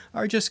who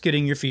are just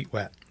getting your feet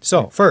wet.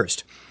 So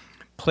first,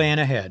 plan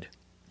ahead.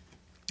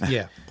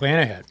 Yeah, plan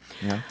ahead.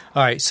 Yeah.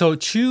 All right, so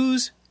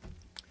choose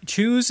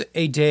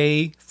a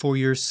day for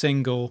your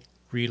single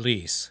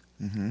release.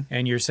 Mm-hmm.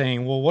 And you're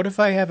saying, well, what if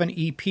I have an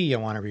EP I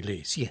want to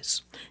release?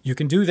 Yes, you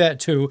can do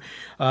that too.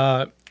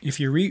 If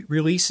you're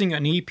releasing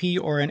an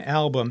EP or an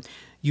album,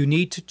 you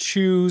need to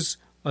choose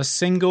a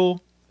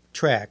single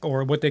track,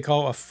 or what they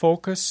call a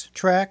focus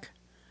track.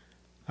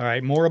 All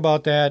right, more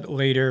about that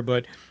later,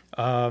 but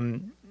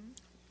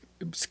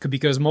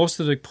because most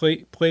of the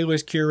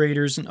playlist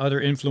curators and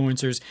other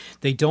influencers,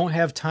 they don't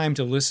have time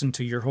to listen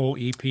to your whole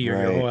EP or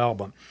your whole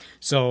album.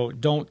 So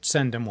don't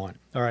send them one.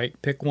 All right,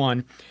 pick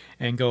one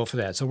and go for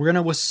that. So we're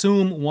going to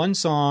assume one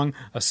song,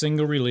 a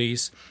single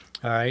release.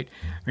 All right,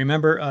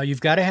 remember,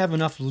 you've got to have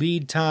enough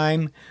lead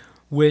time,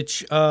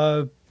 which...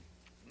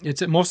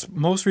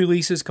 most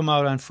releases come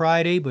out on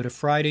Friday, but if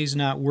Friday's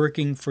not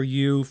working for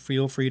you,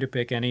 feel free to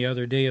pick any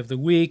other day of the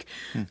week.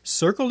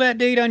 Circle that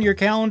date on your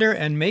calendar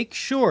and make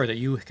sure that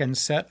you can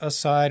set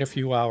aside a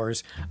few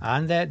hours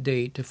on that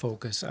date to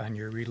focus on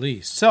your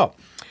release. So,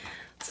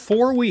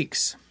 4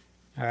 weeks,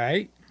 all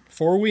right?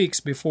 4 weeks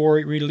before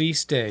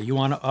release day, you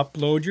want to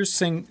upload your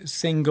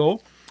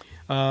single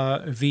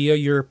via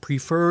your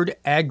preferred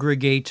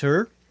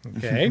aggregator,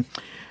 okay?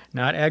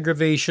 Not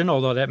aggravation,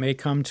 although that may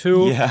come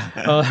too.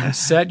 Yeah.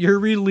 Set your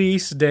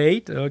release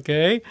date,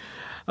 okay?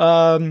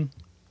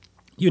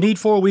 You need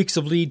 4 weeks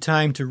of lead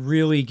time to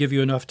really give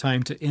you enough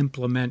time to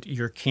implement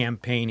your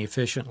campaign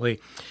efficiently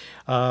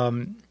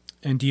and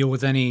deal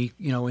with any,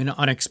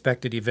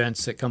 unexpected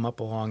events that come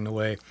up along the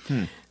way.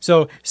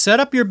 So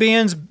set up your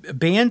band's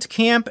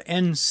Bandcamp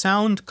and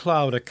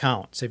SoundCloud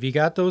accounts. Have you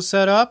got those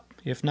set up?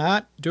 If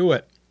not, do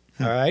it.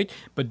 All right,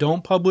 but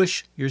don't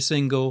publish your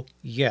single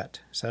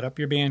yet. Set up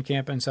your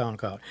Bandcamp and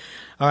SoundCloud.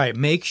 All right,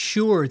 make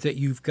sure that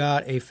you've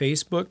got a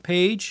Facebook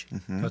page,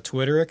 a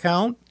Twitter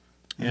account,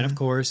 and, of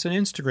course, an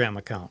Instagram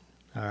account.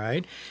 All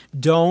right?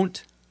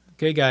 Don't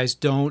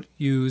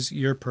use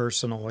your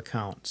personal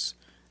accounts.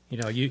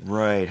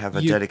 Have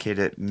a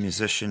dedicated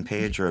musician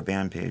page or a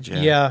band page.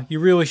 Yeah,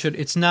 you really should.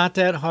 It's not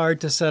that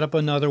hard to set up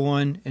another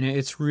one, and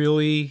it's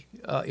really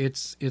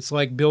it's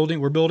like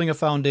we're building a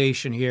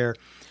foundation here.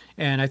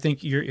 And I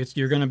think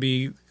you're going to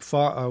be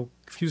a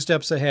few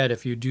steps ahead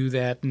if you do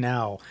that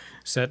now.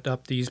 Set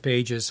up these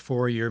pages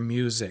for your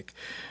music.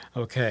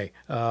 Okay.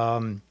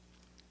 Now,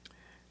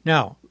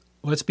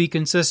 let's be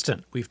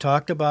consistent. We've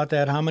talked about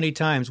that how many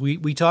times?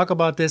 We talk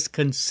about this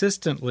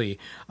consistently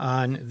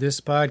on this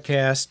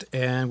podcast,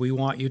 and we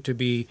want you to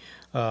be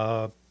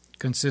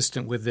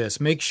consistent with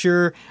this. Make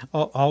sure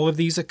all of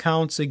these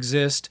accounts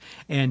exist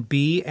and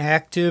be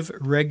active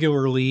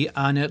regularly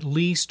on at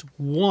least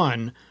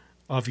one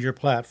of your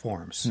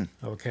platforms.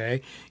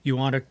 Okay, you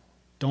want to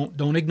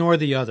don't ignore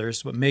the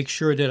others, but make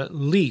sure that at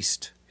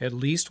least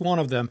one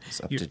of them is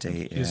up to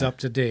date. Is up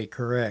to date.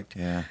 Correct.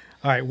 Yeah.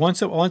 All right.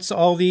 Once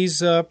all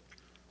these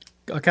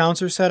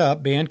accounts are set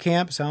up,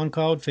 Bandcamp,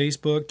 SoundCloud,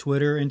 Facebook,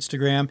 Twitter,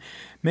 Instagram,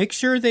 make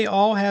sure they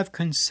all have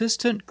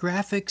consistent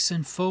graphics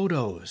and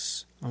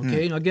photos.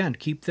 Okay, and again,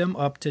 keep them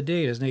up to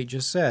date, as Nate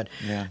just said.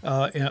 Yeah.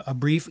 A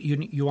brief,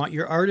 you want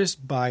your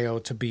artist bio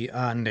to be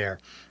on there.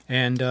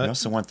 And you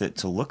also want it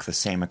to look the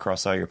same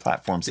across all your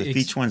platforms. If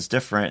each one's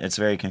different, it's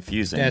very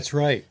confusing. That's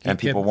right. And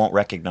people won't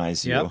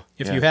recognize you. Yep.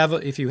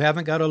 If you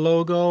haven't got a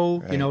logo,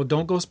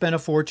 don't go spend a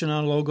fortune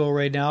on a logo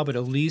right now, but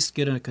at least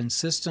get a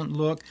consistent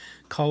look,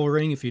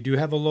 coloring. If you do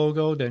have a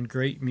logo, then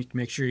great.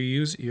 Make sure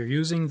you're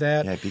using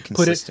that. Yeah, be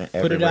consistent.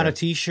 Put it on a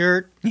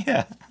T-shirt.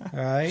 Yeah.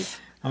 All right.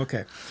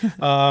 Okay.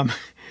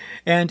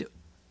 And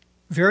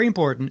very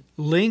important,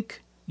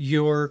 link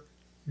your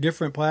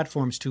different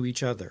platforms to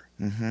each other.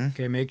 Mm-hmm.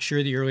 Okay, make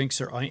sure that your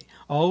links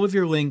all of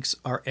your links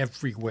are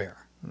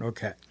everywhere.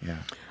 Okay. Yeah.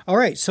 All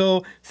right,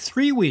 so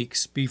 3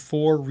 weeks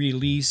before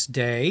release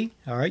day.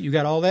 All right, you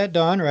got all that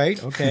done,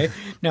 right? Okay.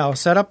 Now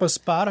set up a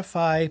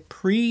Spotify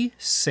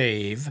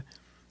pre-save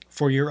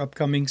for your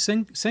upcoming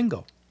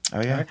single.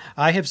 Oh, yeah. Right?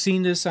 I have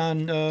seen this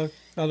on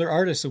other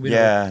artists. So we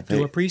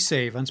do a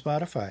pre-save on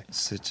Spotify.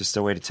 It's just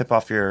a way to tip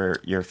off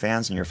your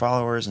fans and your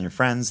followers and your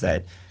friends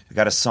that we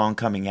got a song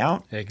coming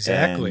out.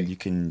 Exactly. And you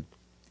can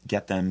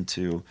get them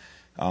to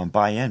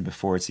buy in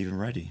before it's even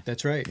ready.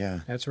 That's right. Yeah.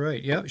 That's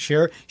right. Yeah.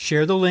 Share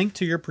the link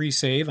to your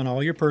pre-save on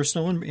all your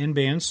personal and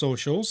in-band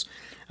socials.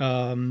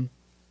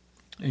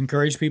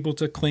 Encourage people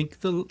to click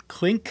the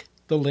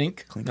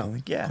link. Clink the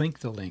link. Click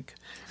the link.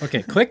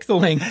 Okay, click the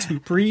link to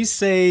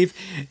pre-save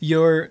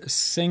your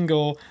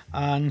single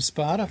on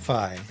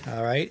Spotify.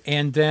 All right,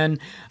 and then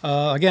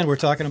again, we're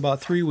talking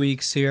about 3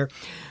 weeks here.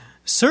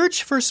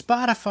 Search for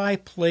Spotify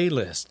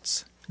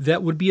playlists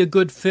that would be a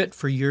good fit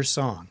for your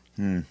song.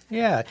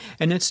 Yeah,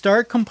 and then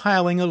start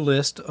compiling a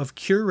list of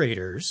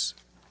curators,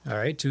 all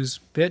right, to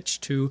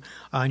pitch to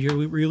on your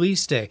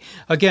release day.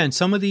 Again,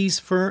 some of these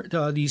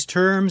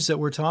terms that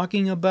we're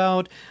talking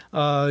about,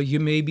 you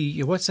may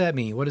be, what's that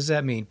mean? What does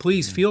that mean?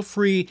 Please feel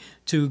free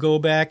to go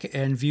back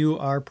and view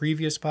our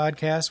previous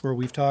podcast where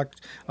we've talked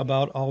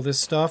about all this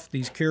stuff,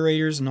 these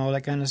curators and all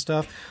that kind of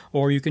stuff,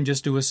 or you can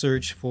just do a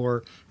search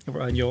for,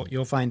 and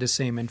you'll find the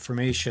same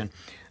information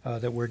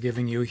that we're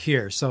giving you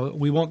here. So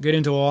we won't get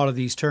into all of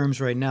these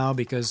terms right now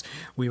because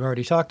we've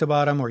already talked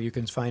about them, or you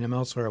can find them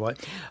elsewhere.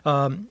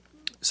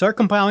 Start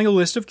compiling a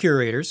list of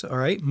curators, all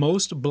right?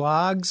 Most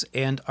blogs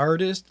and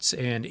artists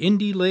and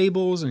indie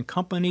labels and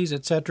companies,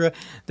 etc.,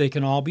 they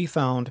can all be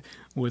found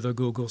with a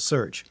Google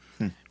search.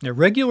 Now,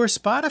 regular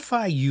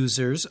Spotify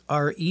users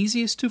are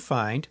easiest to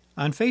find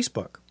on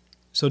Facebook.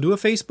 So do a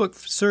Facebook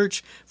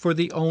search for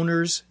the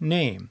owner's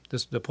name,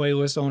 the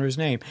playlist owner's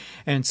name,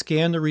 and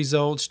scan the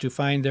results to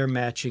find their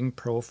matching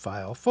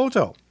profile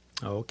photo.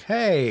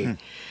 Okay.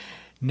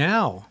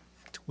 Now,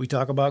 we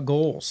talk about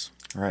goals.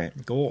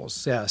 Right.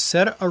 Goals. Yeah.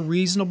 Set a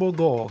reasonable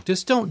goal.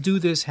 Just don't do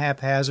this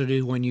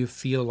haphazardly when you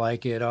feel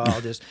like it. Oh,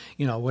 just,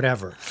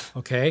 whatever.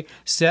 Okay?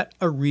 Set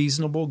a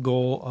reasonable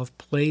goal of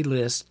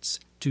playlists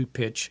to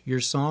pitch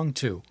your song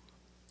to.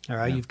 All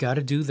right? Yeah. You've got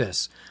to do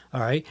this. All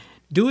right?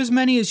 Do as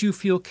many as you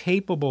feel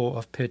capable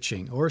of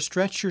pitching, or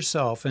stretch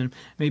yourself and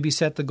maybe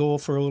set the goal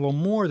for a little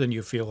more than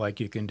you feel like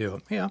you can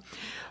do. Yeah.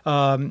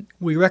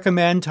 We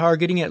recommend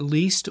targeting at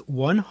least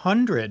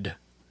 100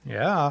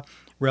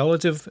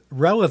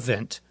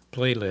 relevant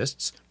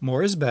playlists.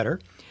 More is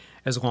better,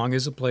 as long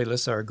as the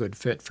playlists are a good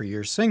fit for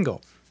your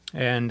single.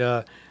 And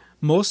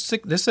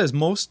this says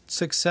most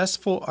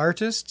successful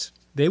artists,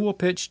 they will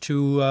pitch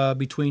to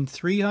between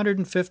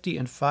 350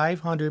 and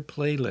 500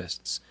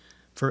 playlists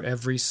for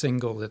every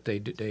single that they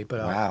put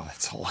out. Wow,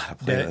 that's a lot of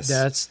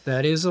playlists.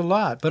 That is a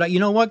lot. But you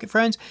know what,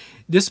 friends?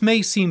 This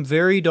may seem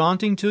very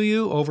daunting to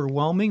you,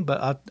 overwhelming.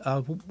 But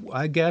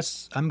my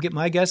guess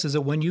is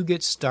that when you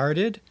get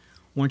started,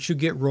 once you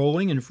get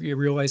rolling and you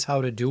realize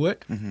how to do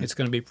it, it's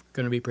going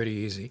to be pretty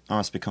easy.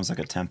 Almost becomes like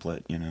a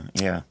template,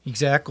 Yeah.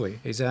 Exactly.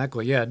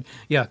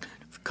 Yeah.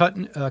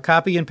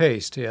 Copy and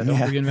paste. Yeah, don't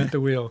reinvent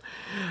the wheel.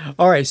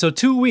 All right, so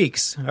 2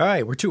 weeks. All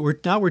right, we're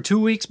 2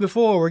 weeks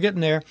before. We're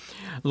getting there.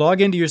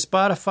 Log into your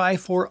Spotify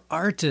for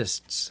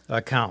Artists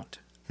account.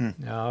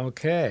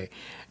 Okay.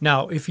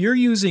 Now, if you're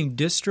using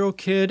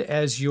DistroKid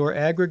as your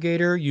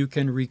aggregator, you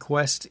can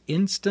request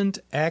instant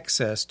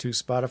access to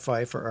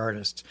Spotify for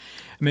Artists.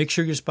 Make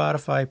sure your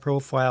Spotify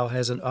profile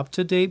has an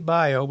up-to-date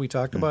bio. We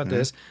talked about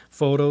this,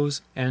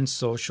 photos, and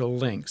social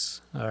links.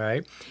 All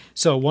right.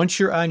 So once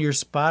you're on your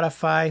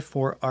Spotify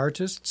for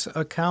Artists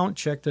account,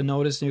 check the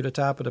notice near the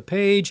top of the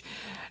page,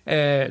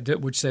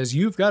 which says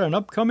you've got an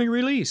upcoming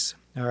release.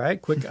 All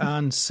right, click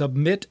on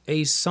Submit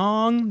a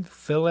Song,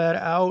 fill that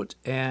out,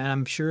 and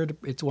I'm sure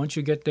once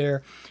you get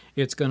there,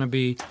 it's going to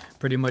be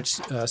pretty much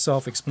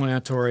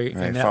self-explanatory.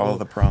 Right, and follow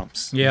the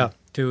prompts. Yeah,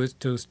 to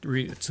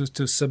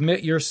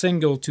submit your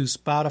single to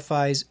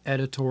Spotify's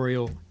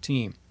editorial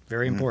team.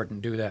 Very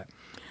important, do that.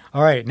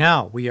 All right,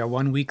 now we are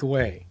 1 week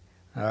away.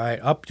 All right,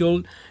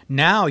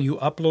 now you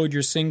upload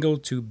your single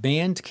to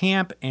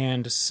Bandcamp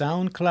and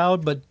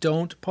SoundCloud, but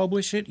don't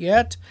publish it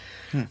yet.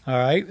 All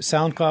right,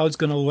 SoundCloud's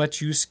going to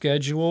let you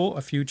schedule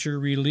a future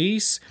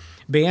release.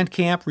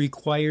 Bandcamp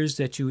requires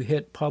that you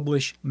hit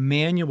publish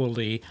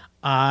manually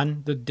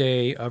on the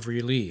day of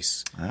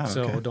release. Oh, okay.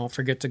 So don't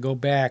forget to go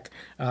back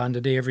on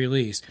the day of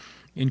release.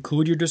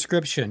 Include your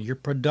description, your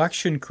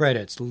production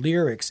credits,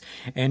 lyrics,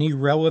 any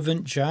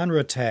relevant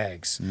genre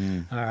tags.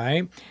 All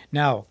right,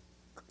 now,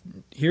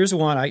 here's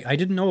one. I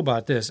didn't know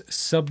about this.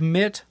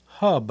 Submit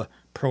Hub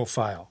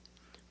profile.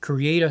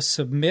 Create a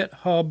Submit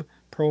Hub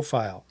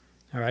profile.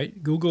 All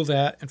right. Google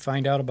that and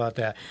find out about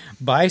that.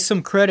 Buy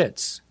some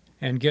credits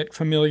and get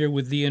familiar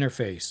with the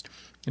interface.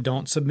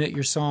 Don't submit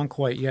your song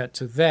quite yet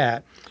to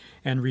that.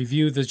 And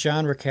review the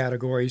genre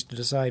categories to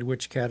decide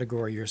which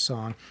category your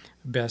song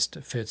best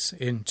fits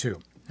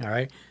into. All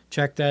right.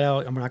 Check that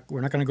out.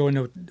 We're not going to go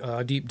into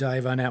a deep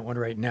dive on that one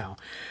right now.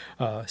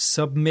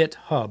 Submit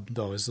Hub,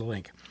 though, is the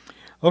link.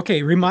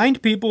 Okay,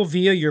 remind people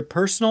via your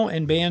personal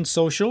and band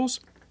socials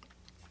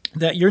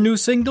that your new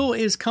single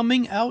is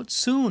coming out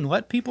soon.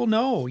 Let people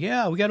know.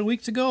 Yeah, we got a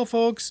week to go,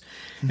 folks.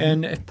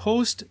 And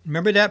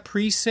remember that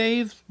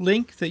pre-save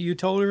link that you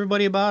told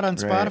everybody about on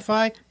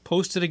Spotify?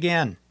 post it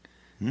again.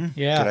 Good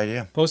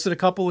idea. Post it a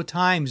couple of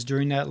times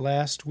during that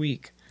last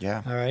week.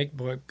 Yeah. All right.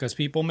 Because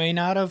people may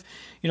not have,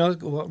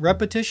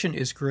 repetition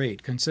is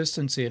great,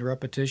 consistency and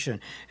repetition.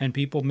 And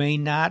people may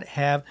not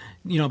have,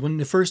 when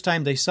the first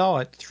time they saw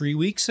it 3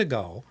 weeks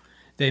ago,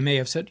 they may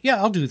have said, yeah,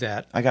 I'll do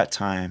that. I got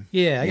time.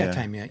 Yeah, I got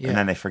time yet. Yeah. And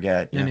then they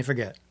forget. And then they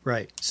forget.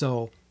 Right.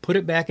 So put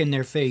it back in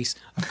their face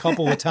a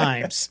couple of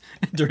times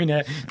during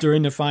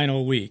the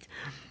final week.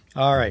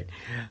 All right.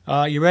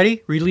 You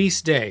ready?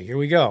 Release day. Here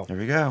we go. There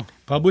we go.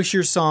 Publish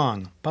your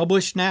song.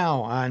 Publish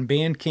now on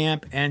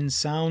Bandcamp and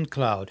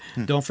SoundCloud.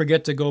 Don't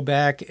forget to go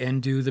back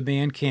and do the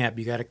Bandcamp.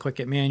 You got to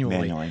click it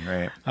manually.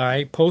 Right. All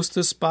right. Post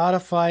the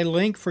Spotify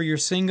link for your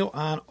single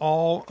on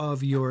all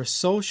of your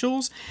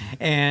socials.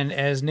 And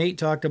as Nate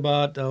talked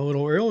about a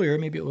little earlier,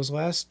 maybe it was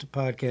last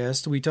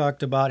podcast, we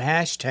talked about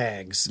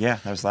hashtags. Yeah,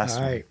 that was last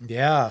All one. right.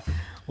 Yeah.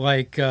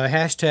 Like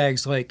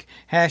hashtags like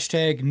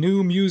hashtag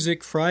New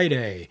Music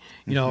Friday.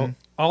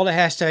 All the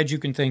hashtags you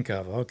can think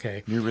of.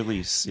 Okay. New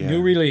release. Yeah.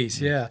 New release,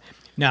 yeah.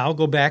 Now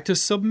go back to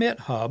Submit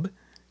Hub.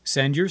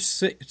 Send your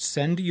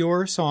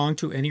song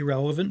to any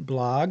relevant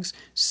blogs,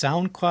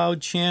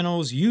 SoundCloud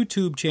channels,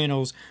 YouTube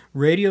channels,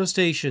 radio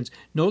stations.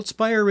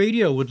 Notespire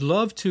Radio would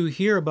love to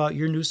hear about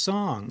your new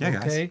song. Yeah,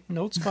 okay, guys.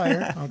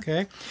 Notespire.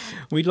 Okay,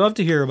 we'd love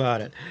to hear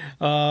about it.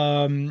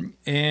 And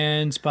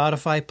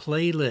Spotify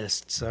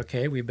playlists.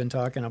 Okay, we've been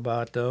talking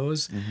about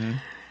those.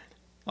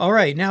 All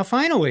right, now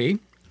finally.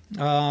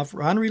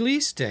 On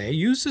release day,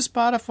 use the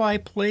Spotify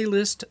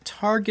playlist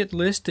target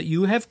list that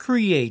you have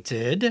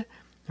created.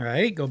 All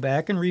right, go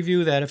back and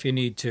review that if you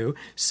need to.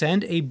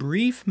 Send a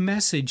brief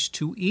message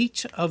to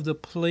each of the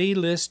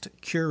playlist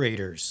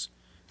curators.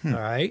 All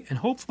right, and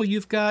hopefully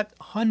you've got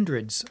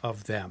hundreds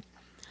of them.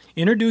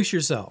 Introduce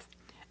yourself.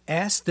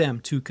 Ask them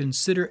to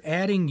consider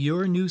adding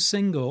your new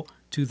single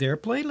to their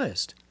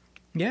playlist.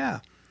 Yeah.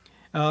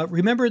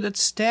 Remember that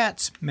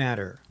stats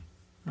matter.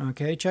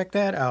 Okay, check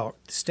that out.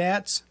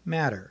 Stats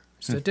matter.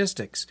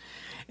 Statistics.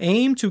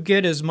 Aim to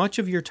get as much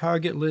of your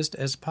target list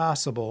as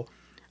possible.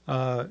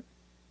 Aim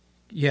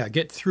to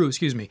get through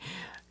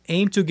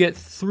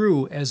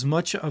as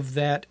much of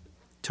that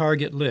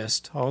target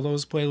list, all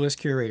those playlist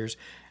curators,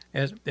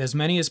 as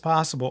many as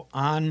possible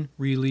on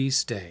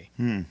release day.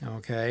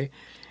 Okay?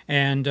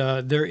 And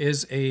there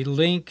is a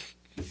link,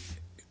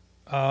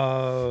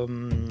 how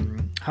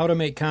to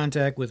make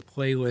contact with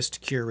playlist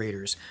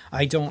curators.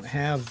 I don't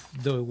have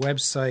the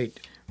website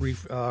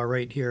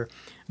right here,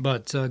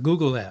 but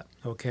Google that,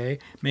 okay?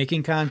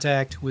 Making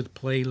contact with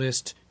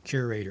playlist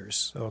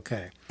curators,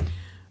 okay?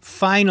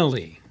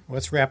 Finally,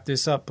 let's wrap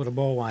this up, put a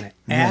bow on it.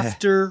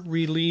 After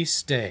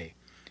release day,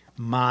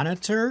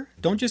 monitor.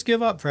 Don't just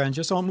give up, friends.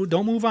 Just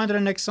don't move on to the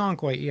next song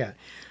quite yet.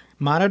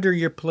 Monitor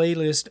your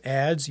playlist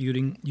ads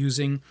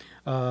using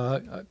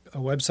a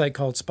website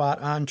called Spot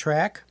on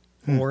Track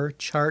or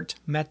Chart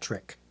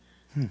Metric.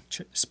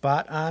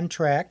 Spot on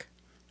Track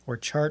or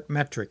Chart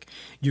Metric.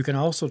 You can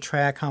also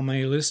track how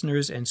many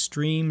listeners and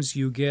streams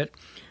you get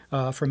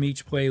from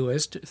each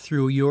playlist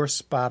through your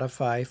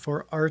Spotify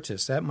for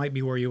Artists. That might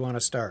be where you want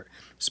to start.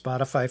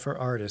 Spotify for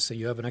Artists, so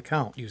you have an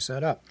account you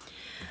set up.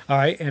 All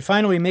right, and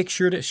finally, make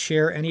sure to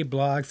share any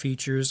blog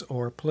features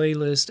or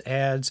playlist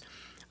ads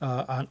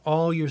on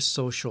all your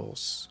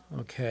socials,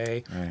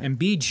 okay? Right. And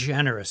be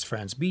generous,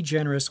 friends. Be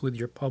generous with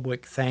your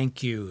public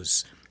thank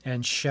yous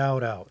and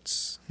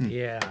shout-outs.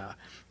 Yeah,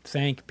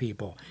 thank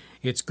people.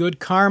 It's good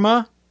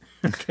karma,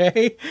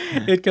 okay?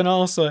 It can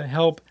also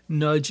help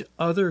nudge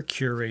other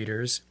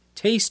curators,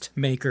 taste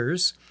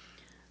makers.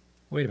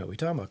 Wait a minute, we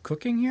talking about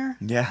cooking here?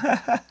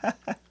 Yeah.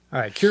 All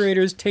right,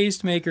 curators,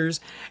 taste makers,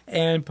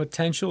 and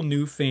potential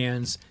new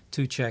fans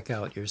to check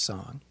out your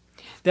song.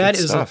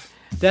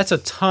 That's a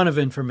ton of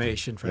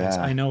information, friends.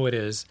 Yeah. I know it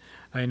is.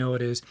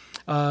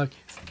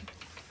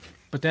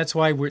 But that's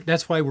why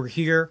we're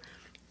here.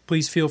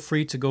 Please feel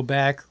free to go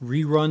back,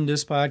 rerun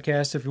this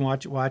podcast if you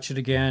watch it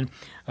again.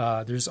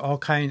 There's all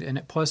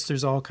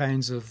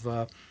kinds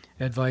of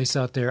advice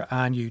out there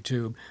on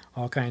YouTube,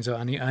 all kinds of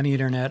on the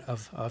internet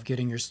of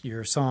getting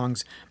your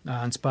songs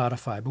on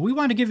Spotify. But we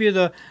want to give you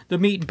the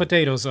meat and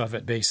potatoes of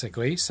it,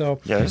 basically.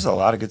 So yeah, there's a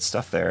lot of good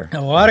stuff there.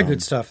 A lot of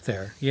good stuff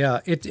there. Yeah,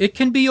 it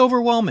can be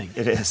overwhelming.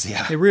 It is.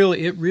 Yeah, it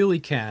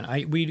really can.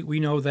 We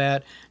know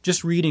that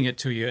just reading it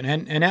to you,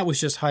 and that was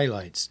just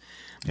highlights.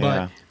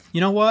 But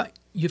you know what?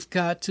 You've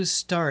got to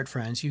start,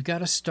 friends. You've got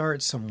to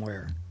start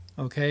somewhere.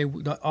 Okay,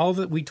 all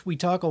that we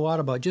talk a lot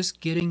about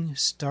just getting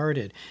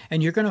started,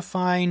 and you're going to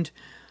find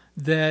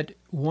that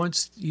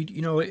once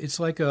it's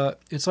like a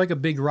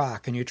big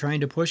rock, and you're trying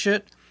to push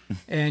it,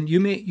 and you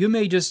may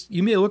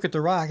look at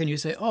the rock and you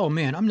say, "Oh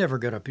man,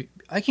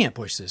 I can't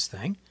push this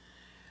thing."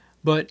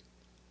 But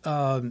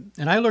and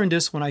I learned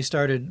this when I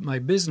started my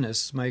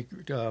business, my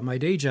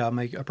day job,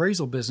 my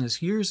appraisal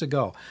business years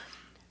ago.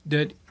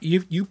 That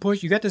you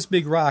got this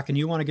big rock and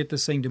you want to get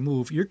this thing to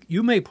move.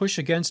 You may push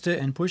against it,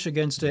 and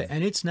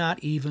it's not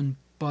even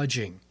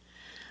budging.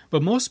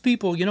 But most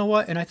people, you know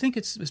what? And I think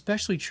it's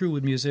especially true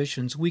with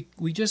musicians. We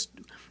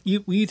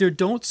either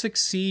don't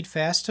succeed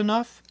fast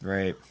enough,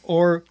 right,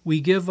 or we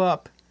give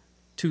up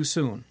too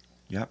soon.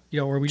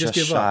 Yep. Or we just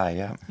give shy,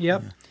 up.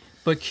 Yep. Yeah.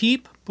 But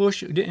keep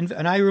pushing,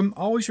 and I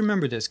always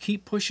remember this.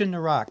 Keep pushing the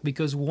rock,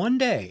 because one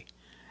day,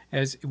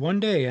 as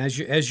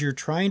you're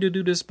trying to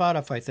do the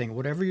Spotify thing,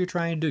 whatever you're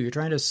trying to do, you're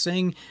trying to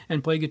sing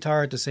and play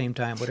guitar at the same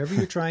time. Whatever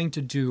you're trying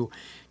to do,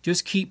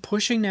 just keep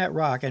pushing that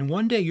rock, and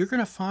one day you're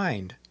going to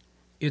find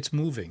it's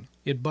moving.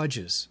 It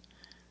budges,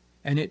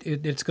 and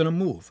it's going to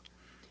move.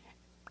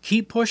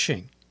 Keep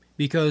pushing,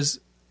 because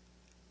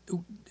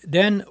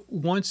then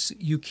once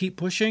you keep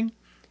pushing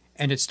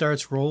and it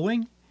starts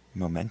rolling,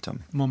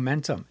 momentum.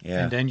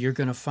 Yeah. And then you're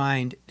going to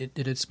find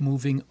that it's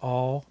moving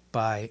all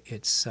by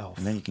itself.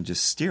 And then you can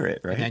just steer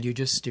it, right? And then you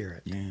just steer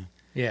it. Yeah.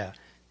 Yeah.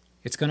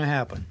 It's going to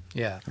happen.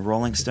 Yeah. A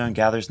rolling stone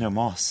gathers no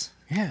moss.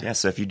 Yeah. Yeah.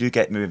 So if you do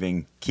get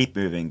moving, keep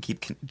moving.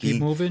 Keep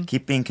moving.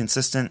 Keep being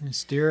consistent. And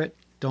steer it.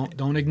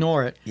 Don't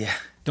ignore it. Yeah.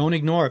 Don't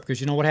ignore it,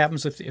 because you know what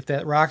happens if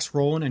that rock's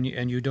rolling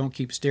and you don't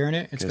keep steering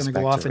it, it's going to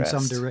go off in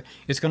some direction.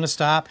 It's going to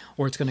stop,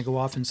 or it's going to go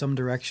off in some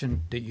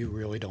direction that you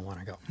really don't want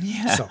to go.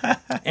 Yeah. So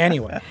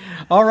anyway,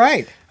 all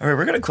right.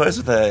 We're going to close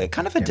with a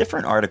kind of a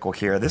different article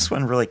here. This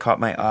one really caught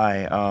my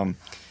eye.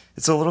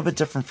 It's a little bit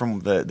different from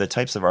the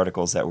types of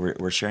articles that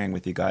we're sharing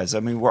with you guys.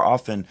 I mean, we're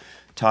often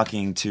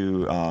talking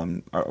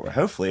to,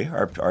 hopefully,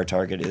 our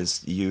target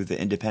is you,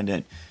 the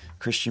independent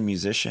Christian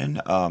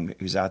musician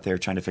who's out there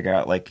trying to figure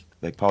out, like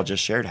Paul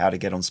just shared, how to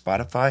get on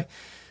Spotify.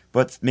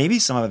 But maybe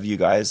some of you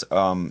guys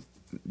are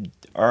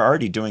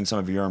already doing some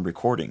of your own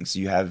recordings.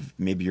 You have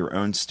maybe your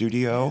own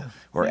studio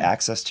or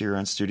access to your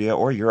own studio,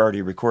 or you're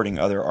already recording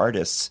other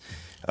artists.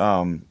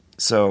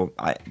 So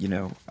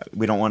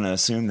we don't want to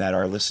assume that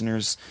our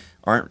listeners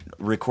aren't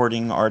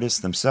recording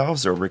artists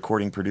themselves or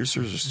recording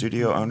producers or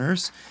studio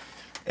owners.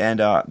 And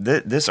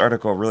this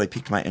article really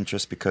piqued my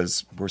interest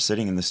because we're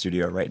sitting in the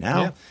studio right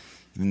now. Yeah.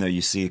 Even though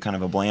you see kind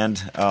of a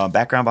bland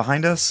background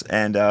behind us,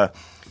 and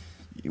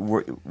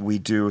we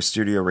do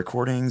studio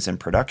recordings and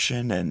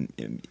production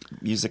and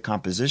music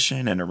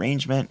composition and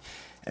arrangement.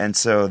 And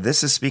so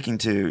this is speaking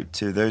to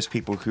those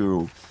people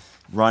who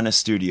run a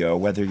studio,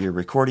 whether you're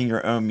recording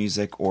your own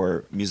music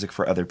or music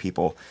for other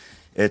people.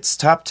 It's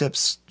top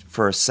tips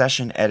for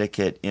session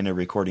etiquette in a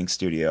recording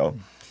studio.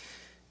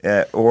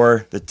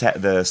 Or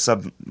the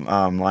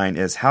sub-line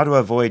is how to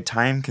avoid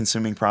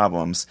time-consuming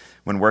problems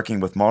when working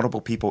with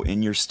multiple people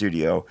in your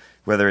studio,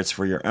 whether it's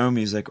for your own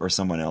music or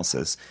someone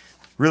else's.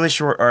 Really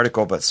short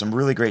article, but some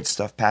really great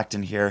stuff packed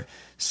in here.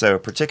 So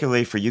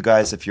particularly for you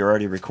guys, if you're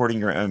already recording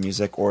your own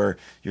music or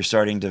you're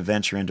starting to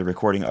venture into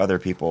recording other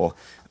people,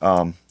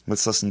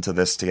 let's listen to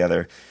this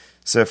together.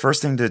 So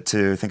first thing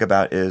to think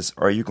about is,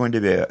 are you going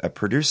to be a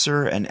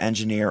producer, an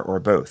engineer, or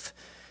both?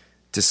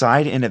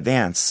 Decide in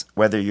advance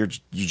whether you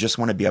just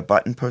want to be a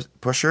button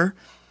pusher,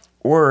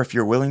 or if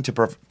you're willing to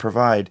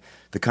provide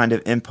the kind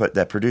of input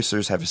that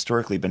producers have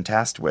historically been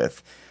tasked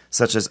with,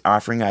 such as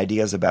offering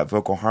ideas about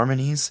vocal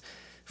harmonies,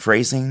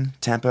 phrasing,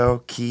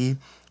 tempo, key,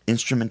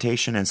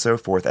 instrumentation, and so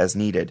forth as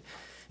needed.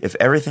 If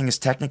everything is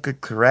technically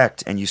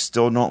correct and you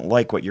still don't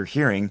like what you're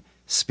hearing,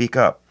 speak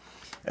up.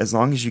 As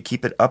long as you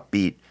keep it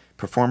upbeat,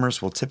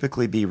 performers will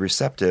typically be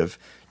receptive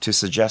to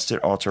suggested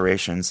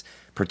alterations,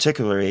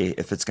 particularly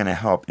if it's going to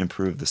help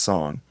improve the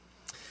song.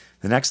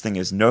 The next thing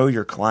is know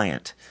your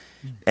client.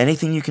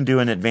 Anything you can do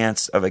in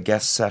advance of a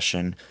guest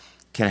session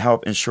can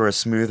help ensure a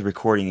smooth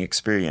recording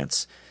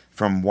experience,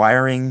 from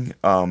wiring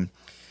and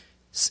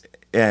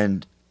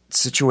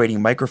situating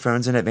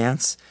microphones in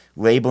advance,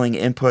 labeling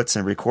inputs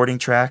and recording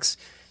tracks,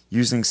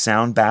 using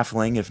sound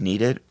baffling if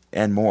needed,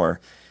 and more.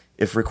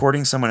 If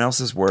recording someone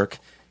else's work,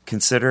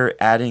 consider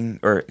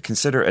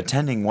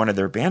attending one of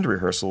their band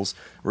rehearsals,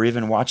 or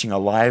even watching a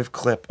live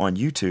clip on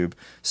YouTube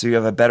so you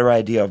have a better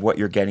idea of what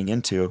you're getting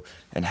into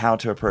and how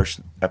to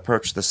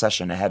approach the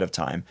session ahead of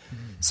time.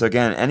 So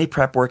again, any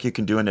prep work you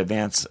can do in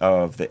advance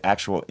of the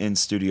actual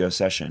in-studio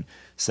session,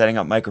 setting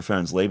up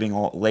microphones,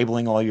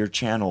 labeling all your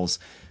channels,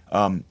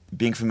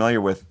 being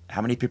familiar with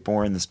how many people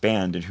are in this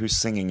band and who's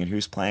singing and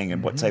who's playing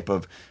and what type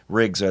of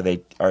rigs are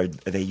they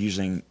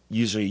usually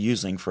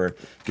using for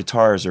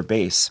guitars or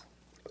bass.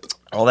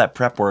 All that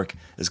prep work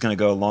is going to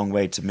go a long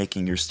way to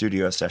making your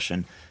studio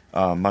session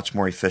much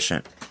more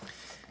efficient.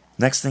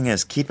 Next thing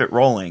is keep it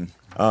rolling.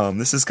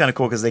 This is kind of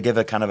cool because they give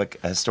a kind of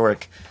a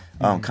historic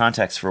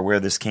context for where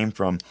this came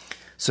from.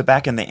 So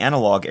back in the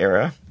analog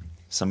era,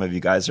 some of you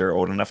guys are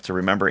old enough to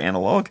remember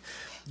analog,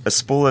 a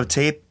spool of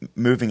tape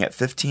moving at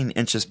 15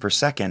 inches per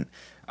second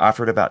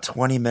offered about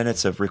 20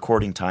 minutes of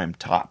recording time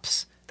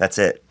tops. That's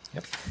it.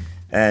 Yep.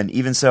 And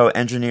even so,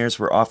 engineers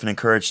were often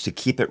encouraged to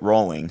keep it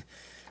rolling,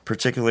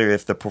 particularly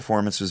if the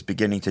performance was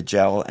beginning to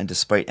gel and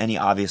despite any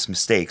obvious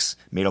mistakes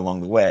made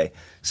along the way.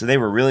 So they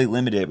were really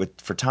limited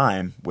for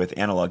time with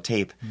analog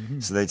tape.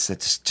 So they said,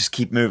 just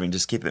keep moving,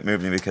 just keep it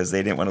moving, because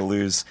they didn't want to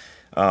lose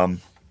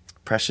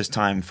precious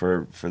time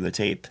for the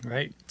tape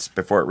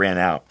before it ran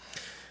out.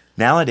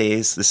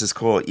 Nowadays, this is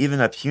cool,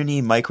 even a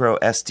puny micro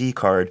SD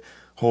card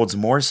holds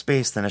more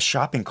space than a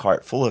shopping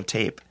cart full of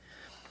tape.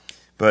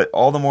 But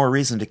all the more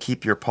reason to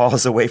keep your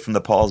paws away from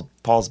the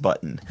pause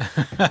button.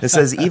 It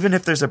says even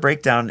if there's a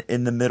breakdown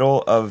in the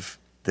middle of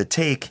the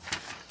take,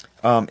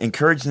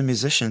 encourage the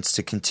musicians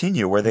to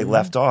continue where they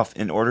left off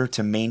in order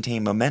to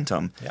maintain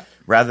momentum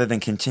rather than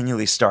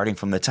continually starting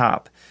from the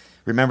top.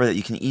 Remember that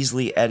you can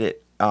easily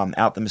edit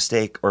out the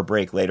mistake or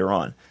break later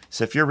on.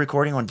 So if you're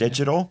recording on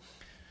digital,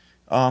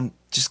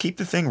 just keep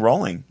the thing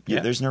rolling.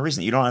 There's no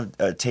reason. You don't have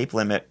a tape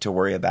limit to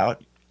worry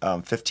about,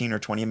 15 or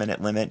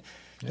 20-minute limit.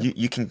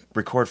 You can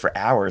record for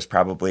hours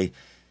probably.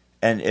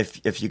 And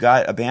if you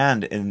got a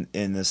band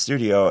in the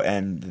studio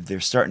and they're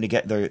starting to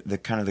get the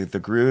kind of the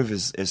groove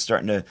is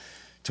starting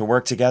to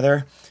work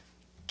together,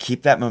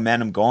 keep that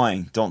momentum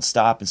going. Don't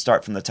stop and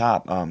start from the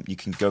top. You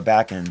can go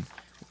back and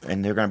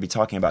they're going to be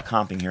talking about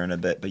comping here in a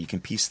bit, but you can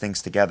piece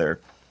things together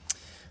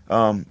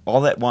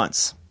all at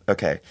once.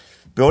 Okay.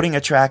 Building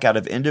a track out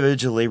of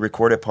individually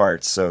recorded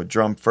parts, so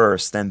drum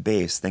first, then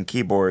bass, then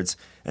keyboards,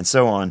 and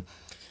so on,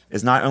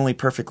 is not only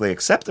perfectly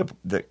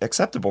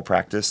acceptable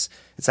practice,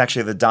 it's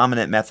actually the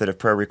dominant method of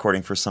pro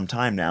recording for some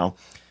time now,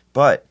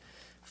 but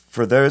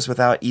for those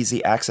without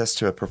easy access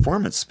to a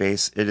performance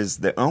space, it is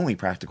the only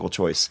practical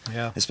choice,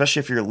 especially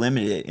if you're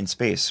limited in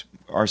space.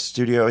 Our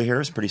studio here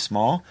is pretty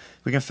small.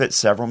 We can fit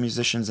several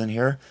musicians in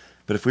here,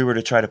 but if we were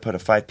to try to put a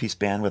 5-piece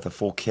band with a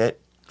full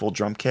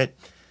drum kit,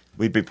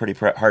 we'd be pretty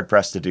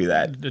hard-pressed to do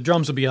that. The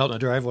drums would be out in the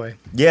driveway.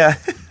 Yeah.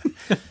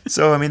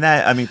 So,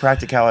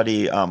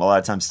 practicality a lot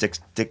of times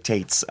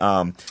dictates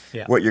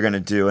what you're going to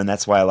do, and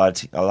that's why a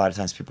lot of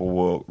times people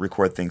will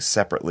record things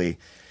separately.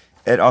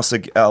 It also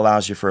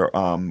allows you for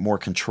more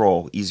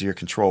control, easier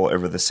control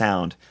over the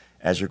sound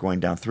as you're going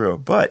down through.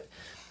 But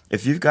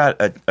if you've got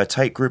a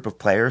tight group of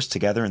players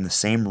together in the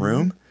same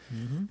room,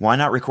 why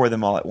not record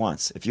them all at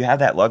once? If you have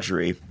that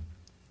luxury,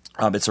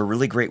 it's a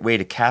really great way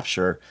to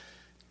capture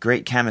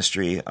great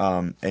chemistry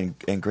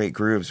and great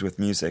grooves with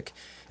music.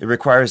 It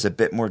requires a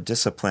bit more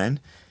discipline,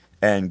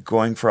 and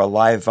going for a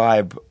live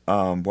vibe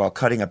while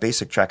cutting a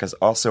basic track is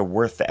also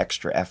worth the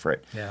extra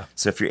effort. Yeah.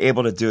 So if you're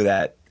able to do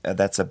that,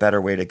 that's a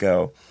better way to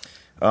go.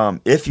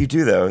 If you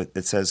do, though,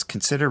 it says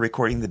consider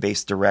recording the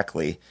bass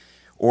directly,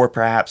 or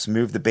perhaps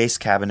move the bass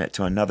cabinet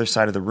to another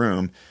side of the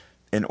room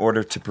in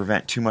order to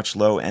prevent too much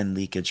low-end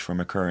leakage from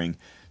occurring,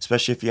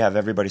 especially if you have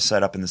everybody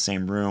set up in the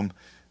same room.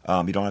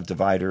 You don't have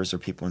dividers or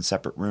people in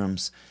separate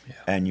rooms,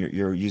 and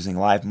you're using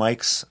live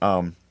mics.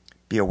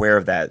 Be aware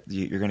of that.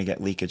 You're going to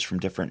get leakage from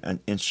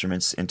different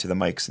instruments into the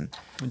mics. And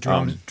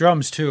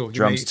drums too.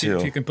 Drums too.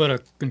 If you can put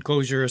a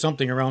enclosure or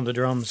something around the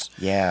drums.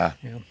 Yeah.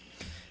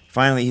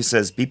 Finally, he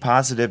says, be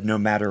positive no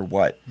matter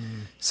what.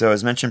 So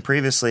as mentioned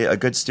previously, a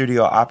good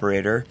studio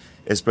operator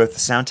is both a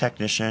sound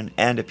technician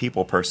and a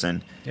people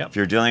person. If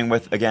you're dealing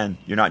with, again,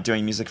 you're not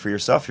doing music for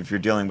yourself. If you're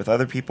dealing with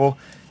other people,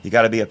 you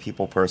got to be a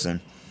people person.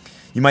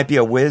 You might be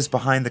a whiz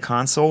behind the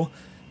console,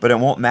 but it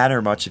won't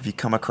matter much if you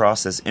come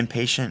across as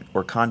impatient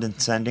or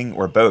condescending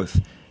or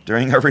both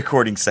during a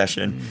recording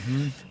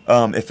session.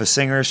 If a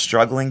singer is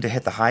struggling to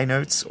hit the high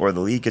notes or the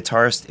lead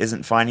guitarist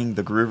isn't finding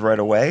the groove right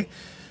away,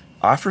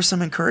 offer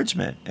some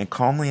encouragement and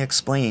calmly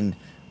explain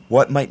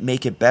what might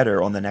make it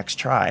better on the next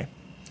try.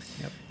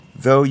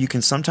 Though you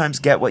can sometimes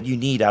get what you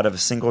need out of a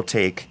single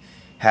take,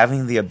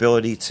 having the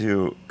ability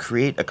to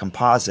create a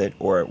composite,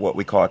 or what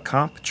we call a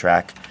comp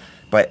track,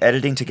 by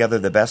editing together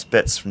the best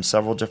bits from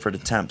several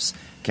different attempts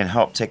can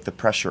help take the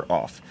pressure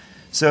off.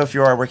 So if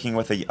you are working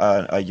with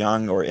a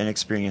young or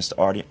inexperienced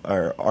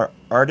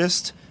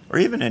artist, or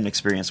even an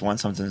experienced one,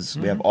 sometimes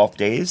we have off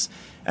days,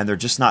 and they're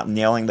just not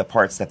nailing the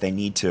parts that they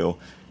need to,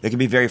 it can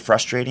be very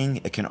frustrating.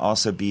 It can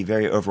also be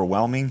very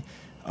overwhelming.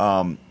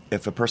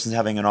 If a person's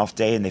having an off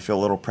day and they feel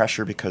a little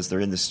pressure because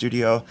they're in the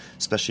studio,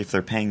 especially if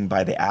they're paying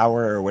by the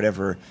hour or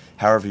whatever,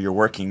 however you're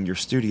working your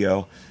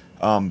studio,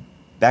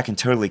 that can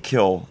totally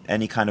kill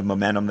any kind of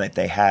momentum that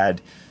they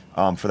had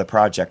for the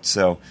project.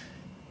 So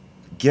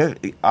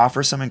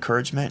offer some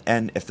encouragement,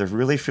 and if they're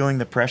really feeling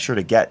the pressure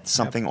to get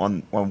something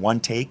on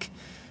one take,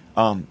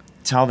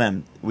 tell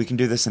them, we can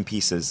do this in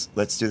pieces.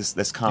 Let's do this.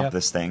 Let's comp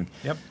this thing.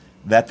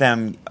 Let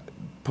them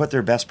put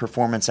their best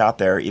performance out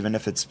there, even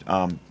if it's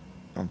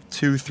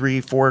 2,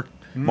 3, 4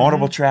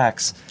 multiple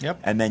tracks,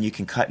 and then you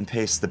can cut and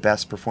paste the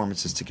best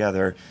performances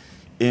together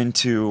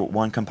into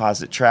one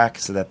composite track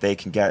so that they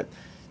can get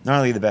not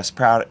only the best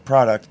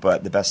product,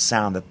 but the best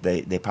sound that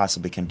they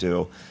possibly can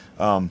do.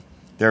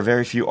 There are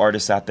very few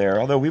artists out there,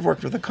 although we've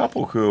worked with a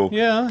couple who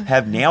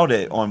have nailed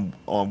it on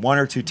 1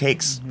 or 2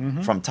 takes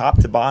from top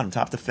to bottom,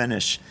 top to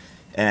finish.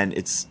 And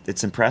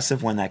it's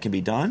impressive when that can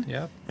be done,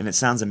 and it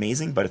sounds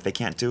amazing, but if they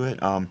can't do it,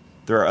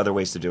 there are other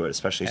ways to do it,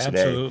 especially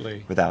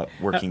today, without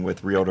working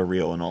with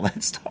reel-to-reel and all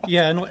that stuff.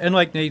 And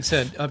like Nate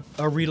said,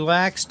 a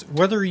relaxed,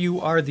 whether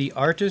you are the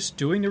artist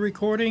doing the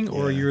recording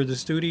or you're the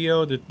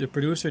studio, the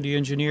producer, the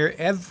engineer,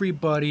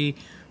 everybody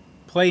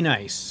play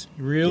nice.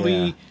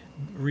 Really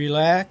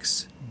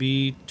relax.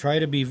 Try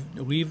to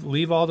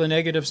leave all the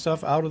negative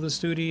stuff out of the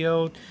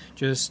studio.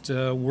 Just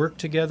work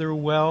together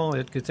well.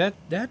 Because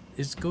that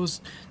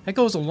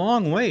goes a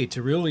long way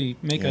to really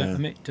make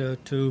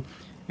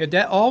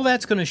all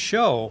that's going to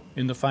show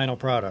in the final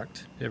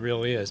product. It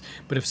really is.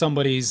 But if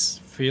somebody's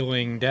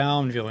feeling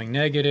down, feeling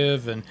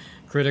negative and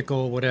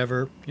critical,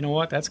 whatever, you know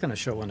what? That's going to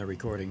show on the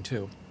recording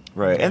too.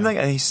 Right, and like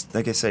I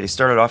said, he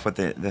started off with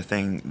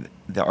the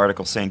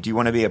article saying, "Do you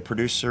want to be a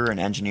producer, an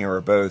engineer,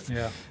 or both?"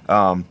 Yeah.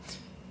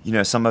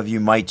 Some of you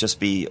might just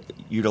be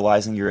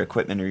utilizing your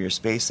equipment or your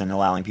space and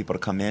allowing people to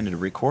come in and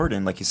record.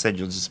 And like you said,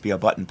 you'll just be a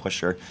button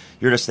pusher.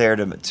 You're just there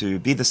to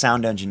be the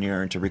sound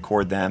engineer and to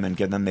record them and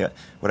give them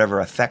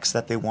whatever effects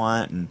that they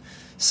want and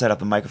set up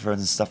the microphones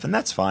and stuff. And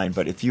that's fine.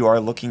 But if you are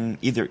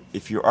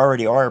if you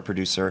already are a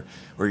producer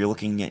or you're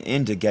looking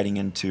into getting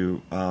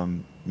into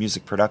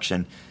music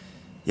production,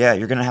 yeah,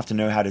 you're going to have to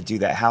know how to do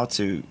that, how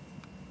to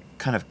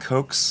kind of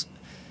coax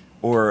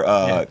or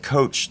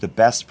coach the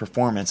best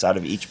performance out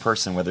of each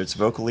person, whether it's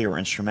vocally or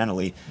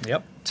instrumentally,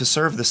 to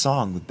serve the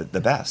song the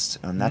best.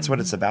 And that's what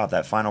it's about,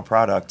 that final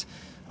product,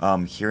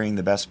 hearing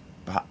the best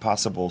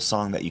possible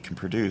song that you can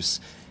produce.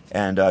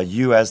 And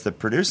you as the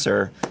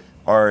producer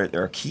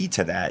are key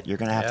to that. You're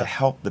going to have to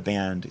help the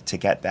band to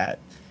get that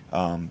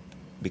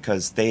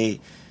because they're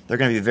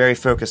going to be very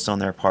focused on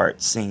their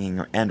part,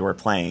 singing and or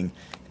playing.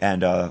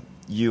 And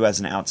you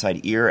as an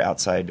outside ear,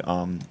 outside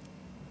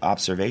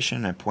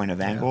observation, a point of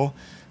angle,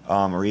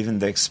 or even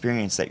the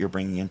experience that you're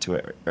bringing into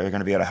it are going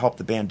to be able to help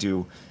the band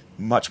do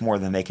much more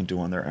than they can do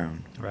on their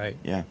own. Right.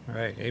 Yeah.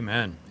 Right.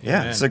 Amen.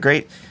 Yeah. This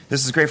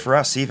is great for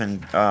us.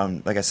 Even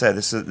like I said,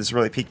 this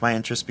really piqued my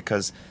interest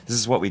because this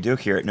is what we do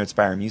here at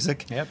Notespire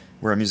Music. Yep.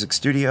 We're a music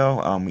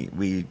studio.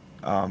 We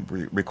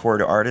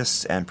record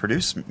artists and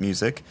produce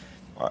music,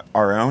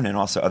 our own and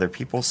also other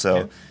people.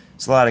 So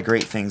there's a lot of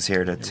great things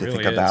here to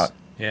really think about.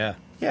 Yeah.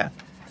 Yeah.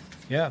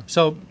 Yeah.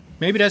 So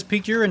maybe that's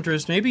piqued your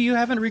interest. Maybe you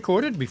haven't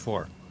recorded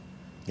before.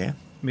 Yeah.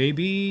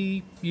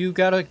 Maybe you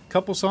got a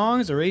couple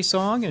songs or a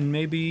song, and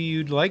maybe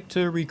you'd like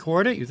to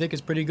record it. You think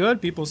it's pretty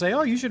good. People say,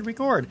 oh, you should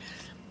record.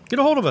 Get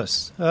a hold of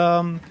us.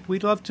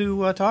 We'd love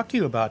to talk to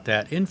you about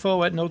that.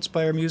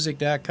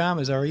 info@notespiremusic.com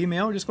is our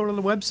email. Just go to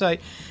the website.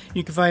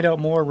 You can find out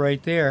more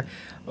right there.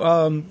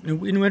 And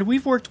when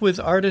we've worked with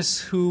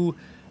artists who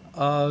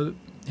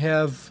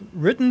have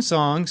written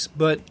songs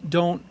but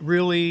don't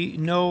really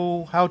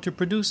know how to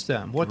produce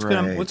them. What's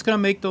gonna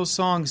make those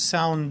songs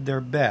sound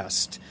their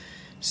best?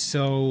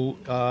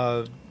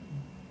 So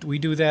we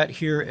do that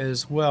here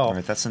as well. All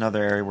right, that's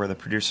another area where the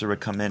producer would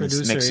come in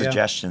and make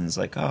suggestions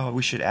like, oh,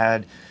 we should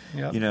add,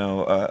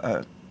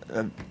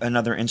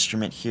 another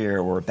instrument here,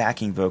 or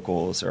backing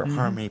vocals, or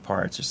harmony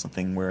parts, or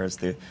something.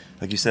 Whereas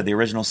like you said, the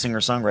original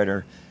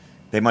singer-songwriter,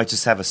 they might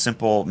just have a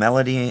simple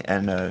melody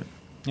and a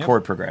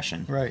chord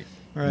progression. Right.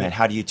 Right. And then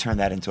how do you turn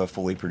that into a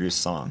fully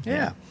produced song?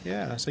 Yeah.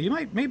 So you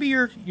might be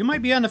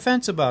on the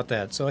fence about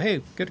that. So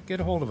hey, get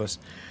a hold of us.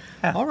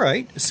 Yeah. All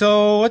right.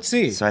 So let's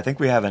see. So I think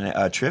we have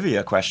a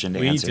trivia question to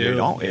answer here,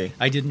 don't we?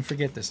 I didn't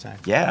forget this time.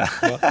 Yeah.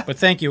 But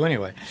thank you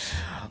anyway.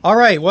 All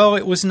right. Well,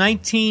 it was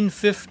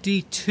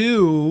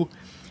 1952,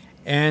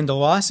 and the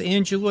Los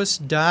Angeles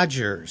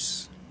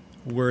Dodgers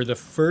were the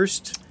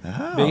first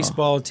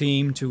baseball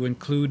team to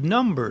include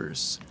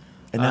numbers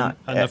on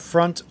the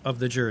front of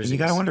the jerseys. You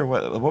got to wonder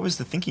what was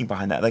the thinking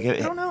behind that. Like,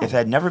 if it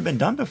had never been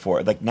done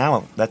before, like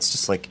now that's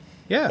just like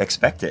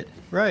expected.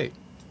 Right.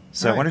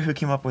 So I wonder who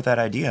came up with that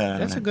idea.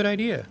 That's a good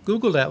idea.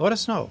 Google that. Let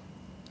us know.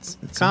 It's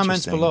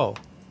comments below.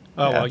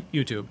 Well,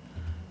 YouTube.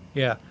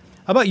 Yeah.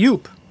 How about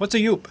Yoop? What's a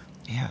Yoop?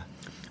 Yeah.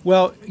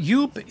 Well,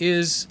 Yoop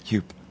is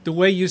the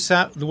way you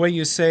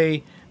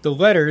say the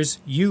letters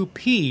UP,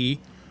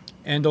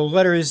 and the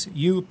letters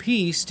UP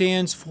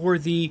stands for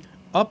the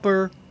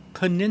Upper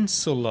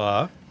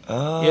Peninsula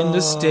in the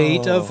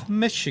state of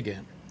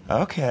Michigan.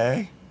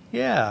 Okay.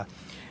 Yeah.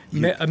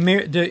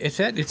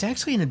 It's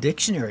actually in a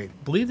dictionary.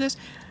 Believe this?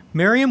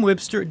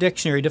 Merriam-Webster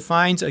Dictionary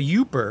defines a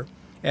Yooper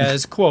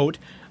as, quote,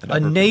 a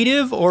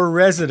native or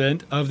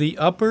resident of the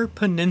Upper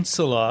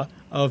Peninsula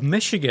of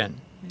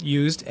Michigan,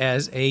 used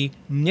as a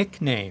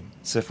nickname.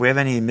 So if we have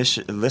any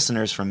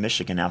listeners from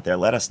Michigan out there,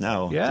 let us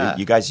know. Yeah. Do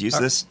you guys use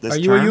this term? Are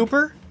you a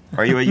Yooper?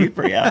 Are you a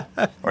Yooper? Yeah.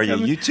 Are you a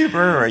YouTuber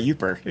or a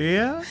Yooper?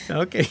 Yeah.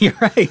 Okay. You're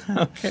right.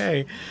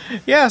 Okay.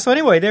 Yeah. So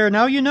anyway,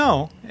 now you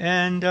know,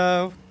 and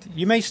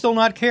you may still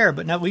not care,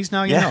 but at least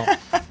now you know.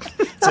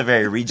 It's a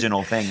very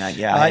regional thing. I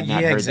had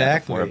not heard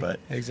that before, but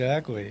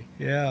exactly.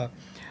 Yeah.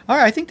 All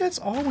right. I think that's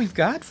all we've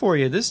got for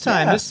you this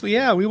time.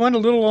 We went a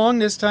little long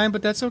this time,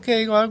 but that's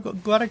okay.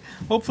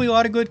 Hopefully, a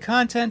lot of good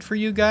content for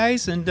you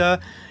guys, and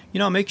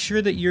make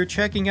sure that you're